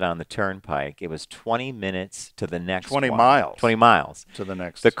exit on the turnpike, it was 20 minutes to the next 20 one. miles. 20 miles. To the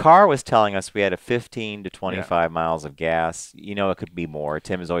next. The car was telling us we had a 15 to 25 miles of gas. It could be more.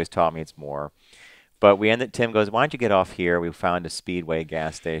 Tim has always taught me it's more. But Tim goes, why don't you get off here? We found a Speedway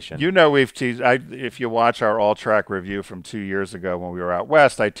gas station. We've teased, if you watch our Alltrack review from 2 years ago when we were out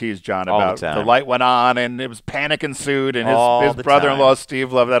west, I teased John about the light went on and it was panic ensued, and his brother-in-law,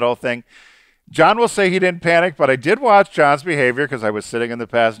 Steve, loved that whole thing. John will say he didn't panic, but I did watch John's behavior because I was sitting in the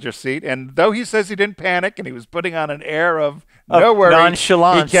passenger seat, and though he says he didn't panic and he was putting on an air of no worries,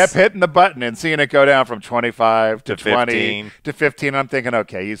 nonchalance, he kept hitting the button and seeing it go down from 25 to 20 15. to 15. I'm thinking,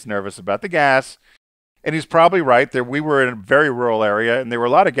 okay, he's nervous about the gas. And he's probably right. We were in a very rural area, and there were a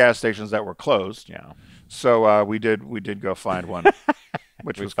lot of gas stations that were closed. Yeah. So we did go find one,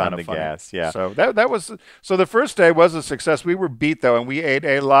 which was kind of funny. Gas, yeah. So the first day was a success. We were beat though, and we ate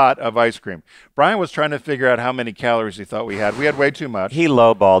a lot of ice cream. Brian was trying to figure out how many calories he thought we had. We had way too much. Brian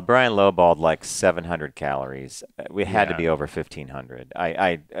lowballed like 700 calories. We had to be over 1,500.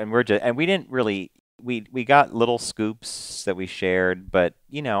 And we didn't really. We got little scoops that we shared, but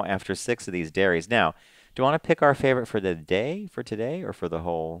after 6 of these dairies. Now, do you want to pick our favorite for today, or for the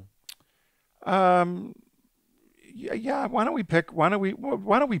whole? Yeah. Why don't we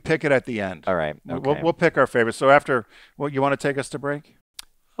pick it at the end? All right. Okay. We'll pick our favorite. So after, you want to take us to break?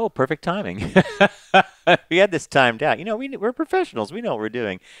 Oh, perfect timing. We had this timed out. We're professionals. We know what we're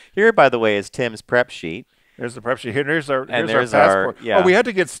doing. Here, by the way, is Tim's prep sheet. There's the prep sheet. Here's our there's passport. Oh, we had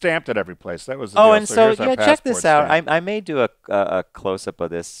to get stamped at every place. That was the deal. deal. And so check this out. Stamp. I may do a close-up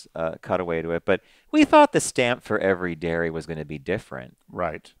of this, cutaway to it, but we thought the stamp for every dairy was going to be different.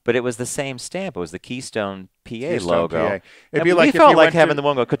 Right. But it was the same stamp. It was the Keystone PA logo. PA. It'd be like we felt like having the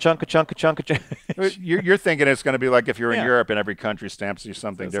one go ka-chunk, ka-chunk, ka-chunk, ka-chunk. You're thinking it's going to be like if you're in Europe and every country stamps you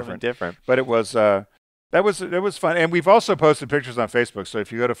something different. But it was that was fun. And we've also posted pictures on Facebook. So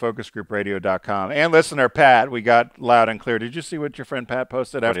if you go to focusgroupradio.com and listener Pat, we got loud and clear. Did you see what your friend Pat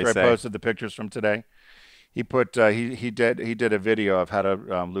posted after I posted the pictures from today? He put he did a video of how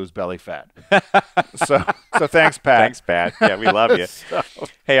to lose belly fat. so thanks, Pat. Thanks, Pat. Yeah, we love you.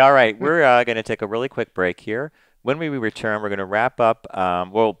 Hey, all right, we're going to take a really quick break here. When we return, we're going to wrap up.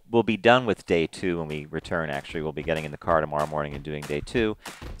 We'll be done with day 2 when we return. Actually, we'll be getting in the car tomorrow morning and doing day 2.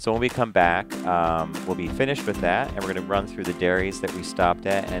 So when we come back, we'll be finished with that, and we're going to run through the dairies that we stopped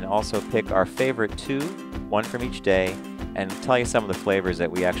at, and also pick our favorite 2, one from each day, and tell you some of the flavors that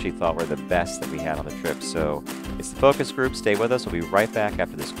we actually thought were the best that we had on the trip. So it's the focus group. Stay with us. We'll be right back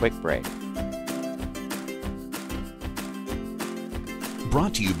after this quick break.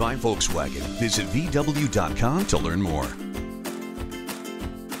 Brought to you by Volkswagen. Visit VW.com to learn more.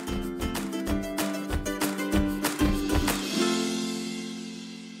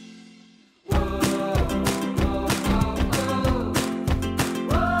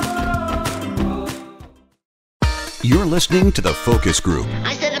 You're listening to The Focus Group.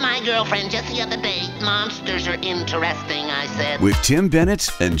 I said to my girlfriend just the other day, monsters are interesting, I said. With Tim Bennett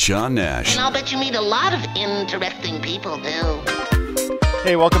and John Nash. And I'll bet you meet a lot of interesting people, too.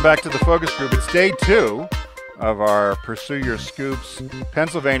 Hey, welcome back to The Focus Group. It's day 2 of our Pursue Your Scoops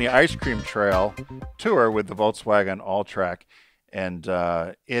Pennsylvania Ice Cream Trail tour with the Volkswagen Alltrack. And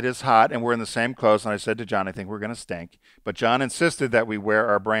it is hot, and we're in the same clothes. And I said to John, I think we're going to stink. But John insisted that we wear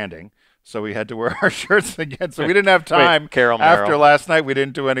our branding. So we had to wear our shirts again. So we didn't have time. After last night, we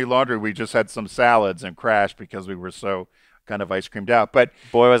didn't do any laundry. We just had some salads and crashed because we were so kind of ice creamed out. But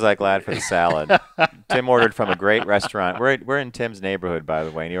boy, was I glad for the salad. Tim ordered from a great restaurant. We're in Tim's neighborhood, by the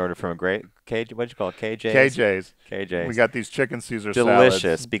way, and he ordered from a great what'd you call it? KJ's. KJ's. We got these chicken Caesar delicious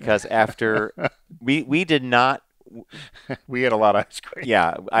salads. Because after we did not. We ate a lot of ice cream.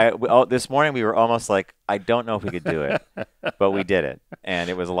 Yeah, this morning we were almost like, I don't know if we could do it, but we did it, and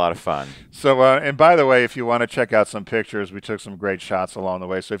it was a lot of fun. So, and by the way, if you want to check out some pictures, we took some great shots along the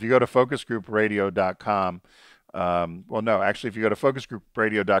way. So if you go to focusgroupradio.com, if you go to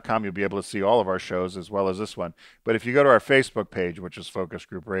focusgroupradio.com, you'll be able to see all of our shows as well as this one. But if you go to our Facebook page, which is Focus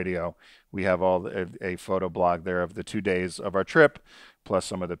Group Radio, we have a photo blog there of the 2 days of our trip, plus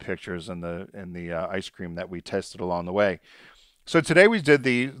some of the pictures and the ice cream that we tested along the way. So yesterday we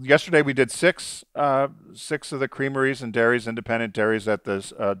did six of the creameries and dairies, independent dairies that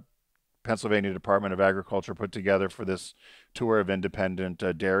the Pennsylvania Department of Agriculture put together for this tour of independent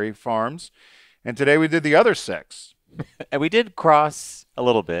dairy farms. And today we did the other 6. And we did cross a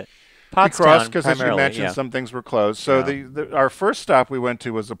little bit. We crossed because, as you mentioned, some things were closed. So our first stop we went to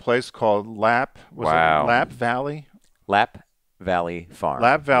was a place called Lap Valley? Valley Farm.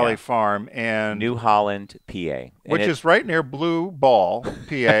 Lap Valley Yeah. Farm and New Holland, PA. which is right near Blue Ball,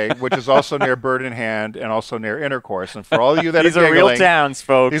 PA, which is also near Bird in Hand and also near Intercourse. And for all of you that These are are real giggling, towns,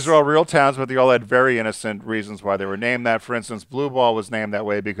 folks. these are all real towns, but they all had very innocent reasons why they were named that. For instance, Blue Ball was named that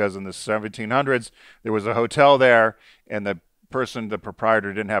way because in the 1700s there was a hotel there, and the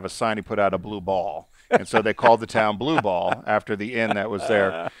proprietor didn't have a sign. He put out a blue ball, and so they called the town Blue Ball after the inn that was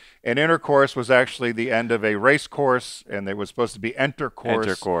there. And Intercourse was actually the end of a race course, and it was supposed to be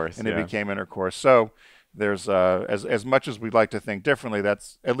Entercourse, and it became Intercourse. So there's as much as we'd like to think differently,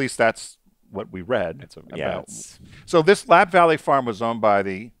 that's what we read about. So this Lap Valley Farm was owned by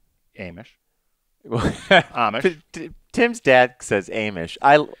the Amish. Tim's dad says Amish.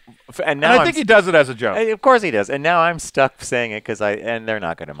 And I think he does it as a joke. Of course he does. And now I'm stuck saying it and they're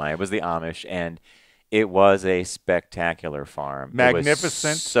not going to mind. It was the Amish, and it was a spectacular farm.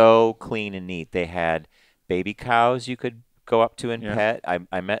 Magnificent. It was so clean and neat. They had baby cows you could go up to and pet.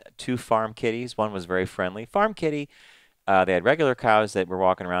 I met 2 farm kitties. One was very friendly. Farm kitty. They had regular cows that were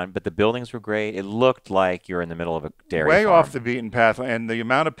walking around, but the buildings were great. It looked like you're in the middle of a dairy Way farm. off the beaten path. And the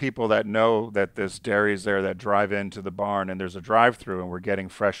amount of people that know that this dairy's there that drive into the barn and there's a drive-through and we're getting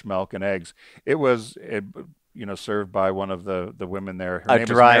fresh milk and eggs. It was served by one of the women there. Her name was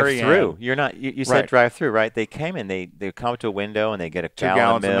Mary Ann. Drive-through. You're not. You said drive-through, right? They came in. They come to a window and they get a 2 gallon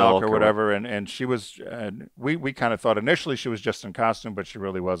gallons of milk or or whatever. And she was. We kind of thought initially she was just in costume, but she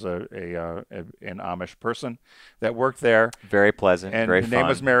really was an Amish person that worked there. Very pleasant. And very her fun. name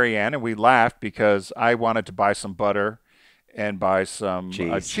was Mary Ann, and we laughed because I wanted to buy some butter and buy some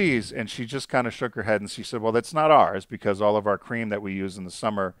cheese, and she just kind of shook her head and she said, "Well, that's not ours because all of our cream that we use in the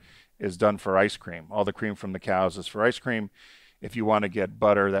summer is done for ice cream. All the cream from the cows is for ice cream. If you want to get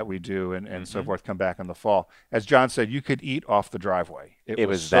butter that we do and so forth, come back in the fall." As John said, you could eat off the driveway. It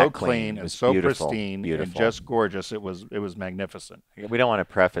was so clean and so pristine and just gorgeous. It was magnificent. We don't want to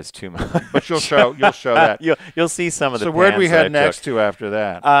preface too much, but you'll show that. You'll see some of the. So where'd we head next to after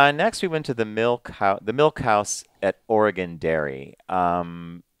that? Next we went to the milk house at Oregon Dairy.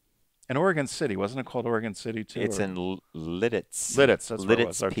 In Oregon City, wasn't it called Oregon City too? It's in Lidditz. Lidditz, that's what it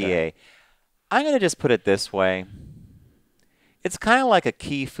was. Okay. PA. I'm going to just put it this way. It's kind of like a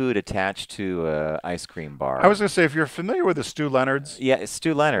Key Food attached to an ice cream bar. I was going to say, if you're familiar with the Stu Leonard's. Yeah, it's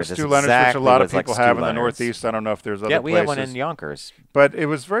Stu Leonard's. Stu Leonard's, which a lot of people have in the Northeast. I don't know if there's other places. Yeah, we have one in Yonkers. But it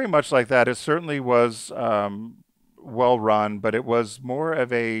was very much like that. It certainly was well run, but it was more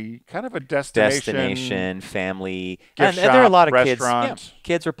of a kind of a destination family and shop, there are a lot of restaurant. kids. Yeah,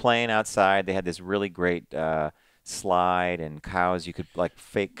 kids were playing outside. They had this really great slide and cows. You could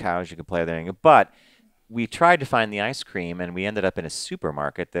fake cows. You could play there, but we tried to find the ice cream, and we ended up in a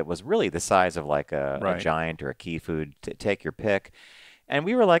supermarket that was really the size of like a Giant or a Key Food. Take your pick. And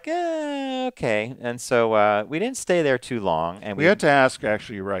we were like, okay. And so we didn't stay there too long. And we had to ask,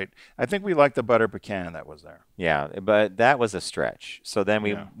 actually, you're right. I think we liked the butter pecan that was there. Yeah, but that was a stretch. So then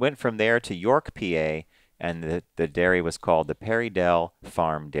we went from there to York, PA, and the dairy was called the Perrydale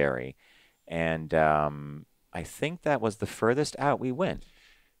Farm Dairy. And I think that was the furthest out we went.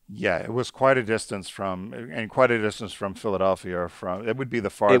 Yeah, it was quite a distance from Philadelphia. It would be the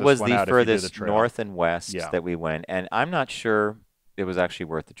farthest one out if you did the trail. It was the furthest north and west that we went. And I'm not sure it was actually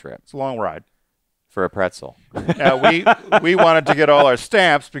worth the trip. It's a long ride. For a pretzel. We wanted to get all our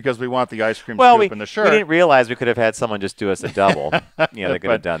stamps because we want the ice cream scoop and the shirt. We didn't realize we could have had someone just do us a double. They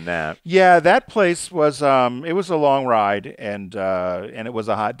could have done that. Yeah, that place was it was a long ride and it was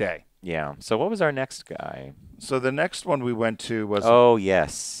a hot day. Yeah. So what was our next guy? So the next one we went to was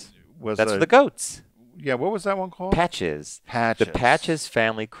that's the goats. Yeah, what was that one called? Patches. The Patches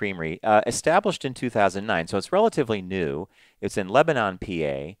Family Creamery, established in 2009, so it's relatively new. It's in Lebanon,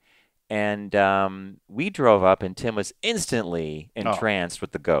 PA, and we drove up, and Tim was instantly entranced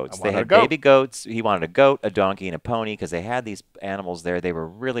with the goats. They had baby goats. He wanted a goat, a donkey, and a pony because they had these animals there. They were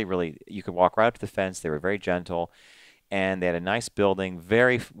really, really. You could walk right up to the fence. They were very gentle, and they had a nice building,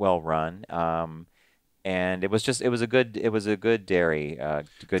 very well run. And it was a good dairy.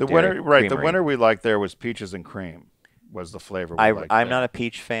 The winner we liked there was peaches and cream. Was the flavor we liked I'm not a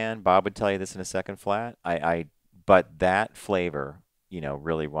peach fan. Bob would tell you this in a second flat. But that flavor,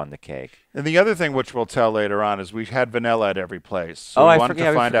 really won the cake. And the other thing, which we'll tell later on, is we had vanilla at every place. So we wanted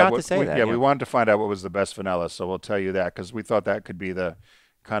to find out. We wanted to find out what was the best vanilla. So we'll tell you that because we thought that could be the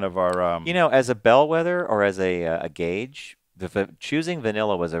kind of our. As a bellwether or as a gauge. Choosing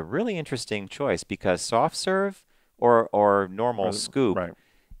vanilla was a really interesting choice because soft serve or normal scoop,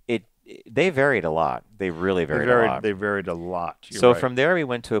 they varied a lot. They really varied a lot. They varied a lot. So from there we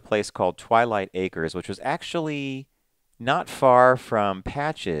went to a place called Twilight Acres, which was actually not far from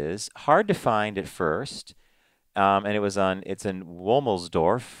Patches. Hard to find at first. and it's in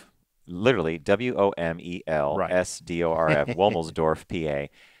Womelsdorf, literally Womelsdorf, Womelsdorf,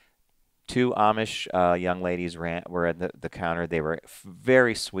 PA. Two Amish young ladies were at the counter. They were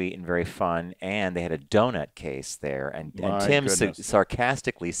very sweet and very fun, and they had a donut case there. And Tim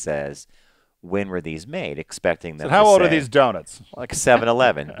sarcastically says, "When were these made?" Expecting them. So how to old say, are these donuts? Like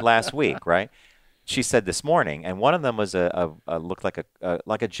 7-Eleven last week, right? She said this morning, and one of them was looked like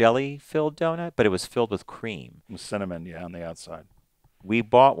a jelly-filled donut, but it was filled with cream. Cinnamon, on the outside. We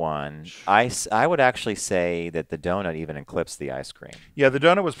bought one. I would actually say that the donut even eclipsed the ice cream. Yeah, the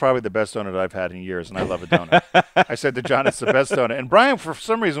donut was probably the best donut I've had in years, and I love a donut. I said to John, it's the best donut. And Brian, for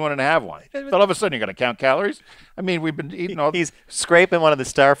some reason, wouldn't have one. But all of a sudden, you're going to count calories? I mean, we've been eating all... He's scraping one of the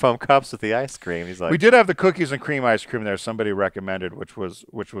styrofoam cups with the ice cream. He's like... We did have the cookies and cream ice cream there. Somebody recommended, which was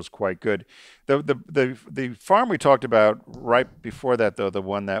quite good. The farm we talked about right before that, though, the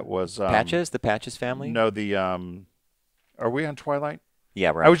one that was... Patches? The Patches family? No, the... are we on Twilight?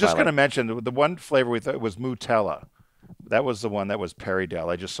 Yeah, we're on I was just Twilight. going to mention the one flavor we thought was Moutella. That was the one that was Perrydale.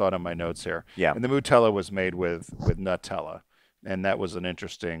 I just saw it on my notes here. Yeah. And the Moutella was made with Nutella. And that was an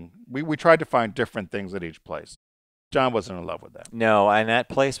interesting... We tried to find different things at each place. John wasn't in love with that. No, and that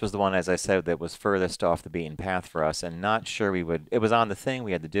place was the one, as I said, that was furthest off the beaten path for us, and not sure we would... It was on the thing.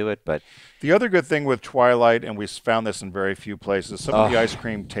 We had to do it, but... The other good thing with Twilight, and we found this in very few places, some of the ice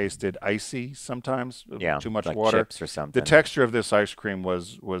cream tasted icy sometimes, too much like water. Chips or something. The texture of this ice cream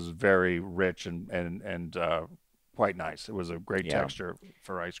was very rich and quite nice. It was a great texture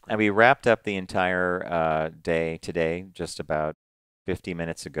for ice cream. And we wrapped up the entire day today, just about 50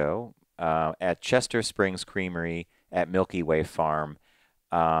 minutes ago, at Chester Springs Creamery at Milky Way Farm.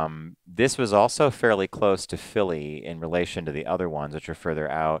 This was also fairly close to Philly in relation to the other ones, which are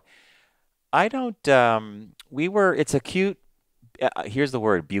further out. It's a cute, here's the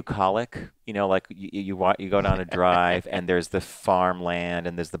word, bucolic. You know, like you go down a drive and there's the farmland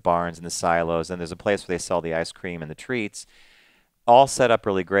and there's the barns and the silos and there's a place where they sell the ice cream and the treats. All set up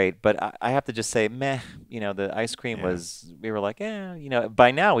really great, but I have to just say, meh, the ice cream was, we were like,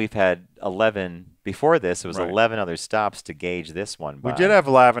 by now we've had 11, before this, it was 11 other stops to gauge this one by. We did have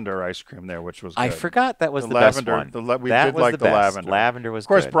lavender ice cream there, which was good. I forgot that was the lavender, best one. We did like the lavender. Lavender was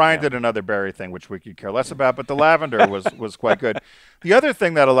good. Of course, Brian did another berry thing, which we could care less about, but the lavender was quite good. The other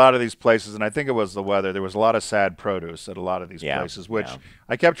thing that a lot of these places, and I think it was the weather, there was a lot of sad produce at a lot of these places, which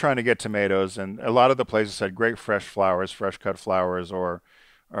I kept trying to get tomatoes, and a lot of the places had great fresh flowers, fresh cut flowers, or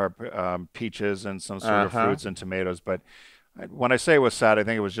peaches and some sort of fruits and tomatoes. But when I say it was sad, I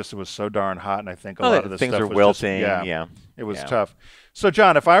think it was so darn hot, and I think a lot of the things stuff were was wilting. It was tough. So,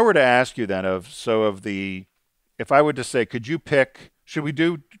 John, if I were to ask you then if I were to say, could you pick?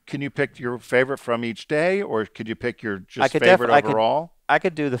 Can you pick your favorite from each day, or could you pick your favorite overall? I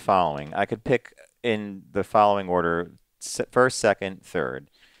could do the following. I could pick in the following order: first, second, third.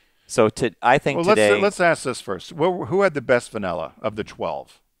 So I think today. Let's ask this first. Who had the best vanilla of the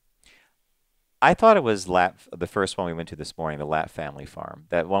 12? I thought it was the first one we went to this morning, the Lapp Family Farm.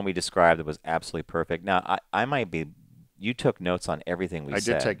 That one we described, it was absolutely perfect. Now, I might be... You took notes on everything we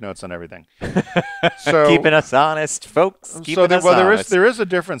said. I did take notes on everything. So keeping us honest, folks. There is a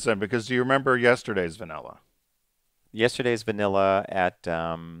difference then, because do you remember yesterday's vanilla? Yesterday's vanilla at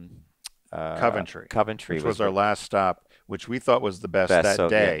Coventry. Coventry which was our last stop, which we thought was the best that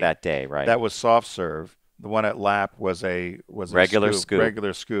day. Yeah, that day, right. That was soft serve. The one at Lapp was a regular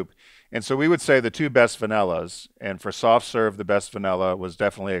scoop. And so we would say the two best vanillas, and for soft serve, the best vanilla was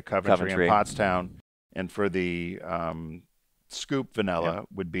definitely a Coventry and Pottstown. And for the scoop vanilla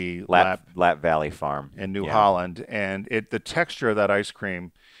would be Lapp Valley Farm in New Holland. And the texture of that ice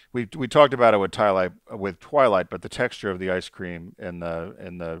cream, we talked about it with Twilight, but the texture of the ice cream and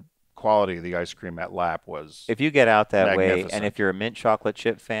the quality of the ice cream at Lapp was if you get out that way, and if you're a mint chocolate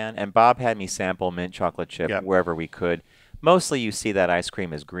chip fan, and Bob had me sample mint chocolate chip wherever we could, mostly you see that ice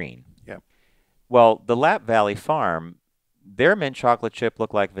cream is green. Yeah. Well, the Lapp Valley Farm, their mint chocolate chip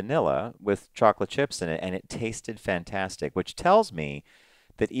looked like vanilla with chocolate chips in it, and it tasted fantastic, which tells me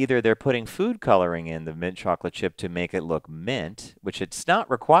that either they're putting food coloring in the mint chocolate chip to make it look mint, which it's not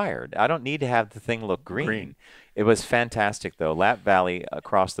required. I don't need to have the thing look green. It was fantastic, though. Lapp Valley,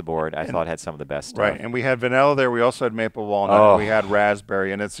 across the board, I thought had some of the best stuff. Right, and we had vanilla there. We also had maple walnut. And we had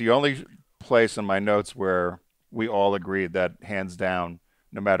raspberry, and it's the only place in my notes where we all agreed that, hands down,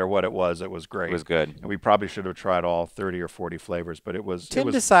 no matter what it was great. It was good. And we probably should have tried all 30 or 40 flavors, but it was. Tim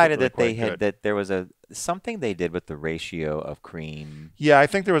decided that there was something they did with the ratio of cream. Yeah, I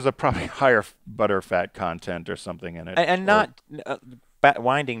think there was a probably higher butter fat content or something in it. And not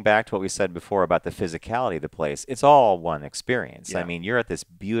winding back to what we said before about the physicality of the place, it's all one experience. I mean, you're at this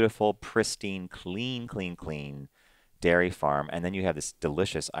beautiful, pristine, clean dairy farm, and then you have this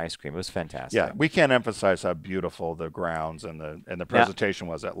delicious ice cream. It was fantastic. Yeah, we can't emphasize how beautiful the grounds and the presentation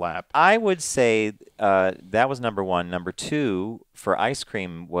was at Lap. I would say that was number one. Number two for ice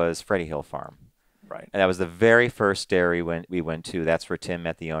cream was Freddie Hill Farm. Right. And that was the very first dairy we went to. That's where Tim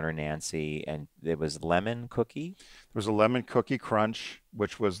met the owner, Nancy, and it was lemon cookie. There was a lemon cookie crunch,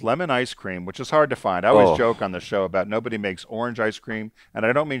 which was lemon ice cream, which is hard to find. I always joke on the show about nobody makes orange ice cream, and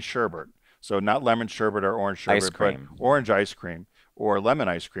I don't mean sherbet. So not lemon sherbet or orange sherbet, but orange ice cream or lemon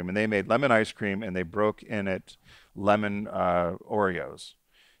ice cream. And they made lemon ice cream, and they broke in it lemon Oreos.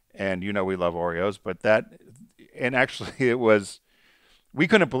 And you know we love Oreos, but and actually it was, we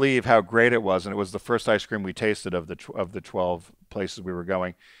couldn't believe how great it was, and it was the first ice cream we tasted of the 12 places we were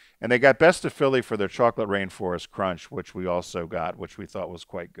going. And they got Best of Philly for their chocolate rainforest crunch, which we also got, which we thought was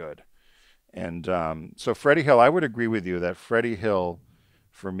quite good. And so Freddie Hill, I would agree with you that Freddie Hill,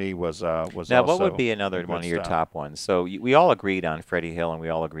 for me, was now, also what would be another one of your top ones? So we all agreed on Freddie Hill, and we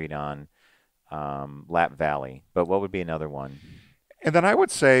all agreed on Lap Valley. But what would be another one? And then I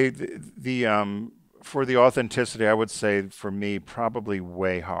would say for the authenticity, I would say for me probably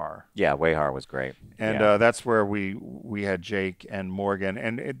Way-Har. Yeah, Way-Har was great. And that's where we had Jake and Morgan,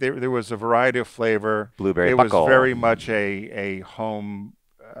 and there was a variety of flavor. Blueberry It buckle. was very much a home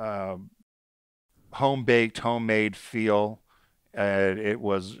baked, homemade feel. It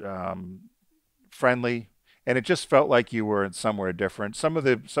was friendly, and it just felt like you were in somewhere different. Some of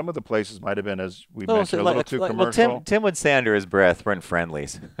the places might have been, as we mentioned, a little too commercial. Well, Tim would say under his breath, "We're in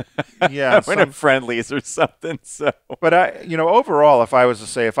Friendlies." Yeah, we're in Friendlies or something. So, but overall, if I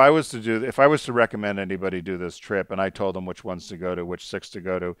was to recommend anybody do this trip, and I told them which ones to go to, which 6 to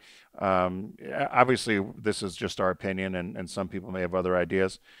go to, obviously this is just our opinion, and some people may have other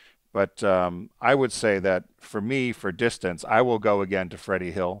ideas. But I would say that for me, for distance, I will go again to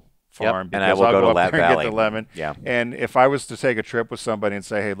Freddie Hill Farm, and because I will I'll go to up Lap there and Valley. get the lemon. Yeah. And if I was to take a trip with somebody and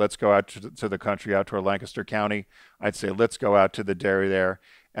say, hey, let's go out to the country, out to our Lancaster County, I'd say let's go out to the dairy there.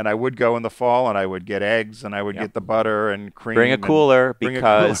 And I would go in the fall, and I would get eggs, and I would get the butter and cream. Bring a cooler, bring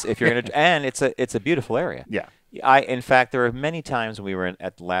because a cooler. if you're gonna, and it's a beautiful area. Yeah. In fact, there were many times when we were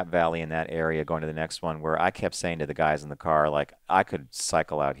at Lap Valley in that area going to the next one where I kept saying to the guys in the car, like, I could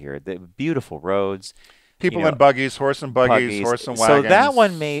cycle out here. The beautiful roads. People in buggies, horse and buggies, horse and wagons. So that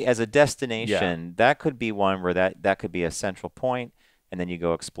one may, as a destination, that could be one where that could be a central point, and then you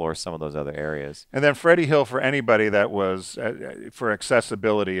go explore some of those other areas. And then Freddie Hill, for anybody that was for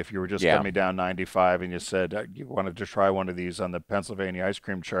accessibility, if you were just coming down 95 and you said you wanted to try one of these on the Pennsylvania Ice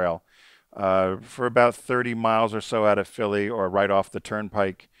Cream Trail, for about 30 miles or so out of Philly, or right off the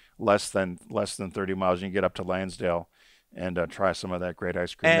turnpike, less than 30 miles, you can get up to Lansdale and try some of that great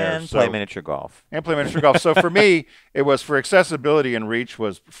ice cream there. And play miniature golf. So for me, it was for accessibility and reach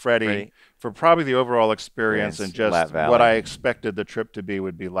was Freddie. For probably the overall experience and just what I expected the trip to be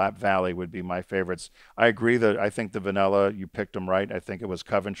would be Lap Valley would be my favorites. I agree that I think the vanilla, you picked them right. I think it was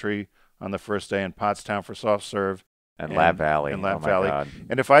Coventry on the first day and Pottstown for soft serve. And Lap Valley. And Lap Valley. God.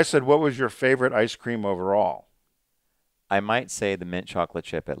 And if I said, what was your favorite ice cream overall? I might say the mint chocolate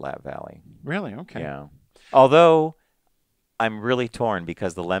chip at Lap Valley. Really? Okay. Yeah. Although I'm really torn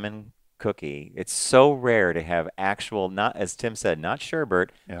because the lemon cookie, it's so rare to have actual, not, as Tim said, not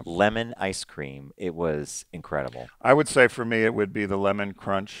sherbet, lemon ice cream. It was incredible. I would say for me it would be the lemon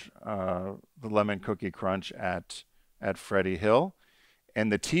crunch, the lemon cookie crunch at Freddie Hill,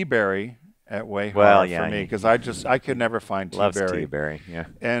 and the tea berry at Way-Har for me, because I could never find tea berry. Loves tea berry, yeah.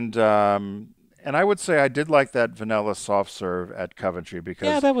 And I would say I did like that vanilla soft serve at Coventry,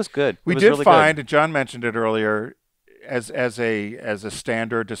 because that was good. We did really find, John mentioned it earlier, as a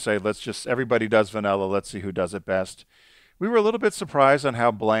standard to say everybody does vanilla, let's see who does it best. We were a little bit surprised on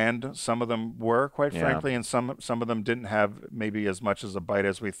how bland some of them were, quite frankly, and some of them didn't have maybe as much as a bite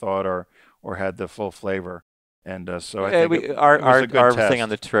as we thought, or had the full flavor. And so I think it was a good our test. thing on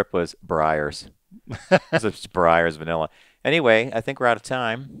the trip was Breyers. It was Breyers vanilla. Anyway, I think we're out of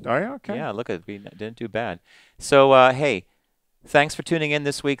time. Oh, yeah? Okay. Yeah, look, we didn't do bad. So, hey, thanks for tuning in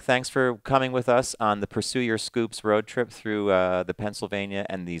this week. Thanks for coming with us on the Pursue Your Scoops road trip through the Pennsylvania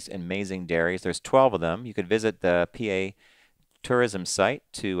and these amazing dairies. There's 12 of them. You could visit the PA tourism site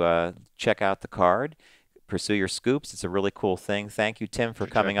to check out the card. Pursue Your Scoops. It's a really cool thing. Thank you, Tim, for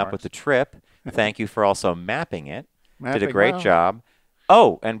coming up with the trip. Thank you for also mapping it. Did a great job.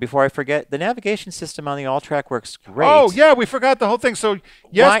 Oh, and before I forget, the navigation system on the Alltrack works great. Oh, yeah, we forgot the whole thing. So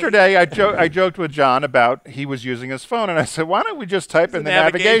yesterday I joked with John about he was using his phone, and I said, why don't we just type in the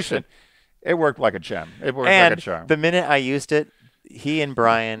navigation? It worked like a gem. It worked like a charm. The minute I used it, he and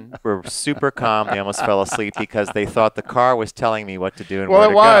Brian were super calm. They almost fell asleep because they thought the car was telling me what to do and where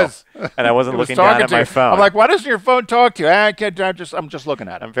to go. And I wasn't looking down at my phone. I'm like, why doesn't your phone talk to you? I can't, I'm just looking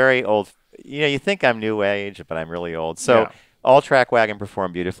at it. I'm very old. You think I'm new age, but I'm really old. So Alltrack wagon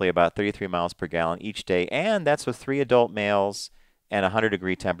performed beautifully, about 33 miles per gallon each day, and that's with 3 adult males and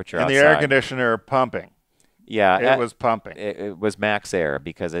 100-degree temperature outside. And the air conditioner pumping. Yeah. It was pumping. It was max air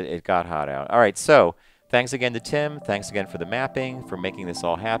because it got hot out. All right, so thanks again to Tim. Thanks again for the mapping, for making this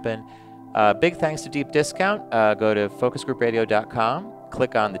all happen. Big thanks to Deep Discount. Go to focusgroupradio.com.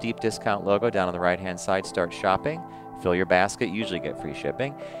 Click on the Deep Discount logo down on the right-hand side. Start shopping. Fill your basket. Usually get free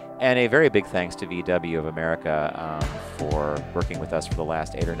shipping. And a very big thanks to VW of America for working with us for the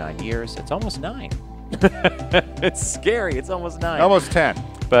last 8 or 9 years. It's almost 9. It's scary. It's almost 9. Almost 10.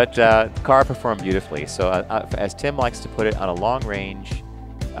 But the car performed beautifully. So as Tim likes to put it, on a long-range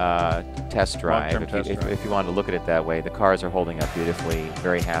test drive, if you wanted to look at it that way, the cars are holding up beautifully.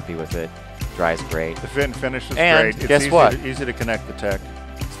 Very happy with it. Drives great. The fit and finish is and great. Guess what? Easy to connect the tech.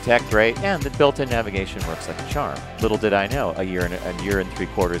 Tech great, and the built-in navigation works like a charm. Little did I know, a year and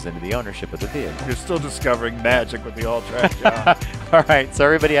 3/4 into the ownership of the vehicle. You're still discovering magic with the Alltrack, John. All right, so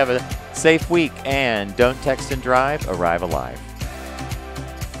everybody have a safe week, and don't text and drive, arrive alive.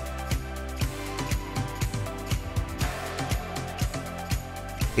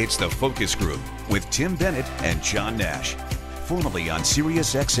 It's the Focus Group with Tim Bennett and John Nash. Formerly on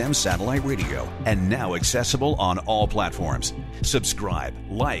Sirius XM satellite radio and now accessible on all platforms. Subscribe,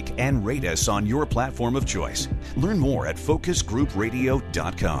 like, and rate us on your platform of choice. Learn more at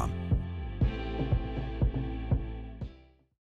focusgroupradio.com.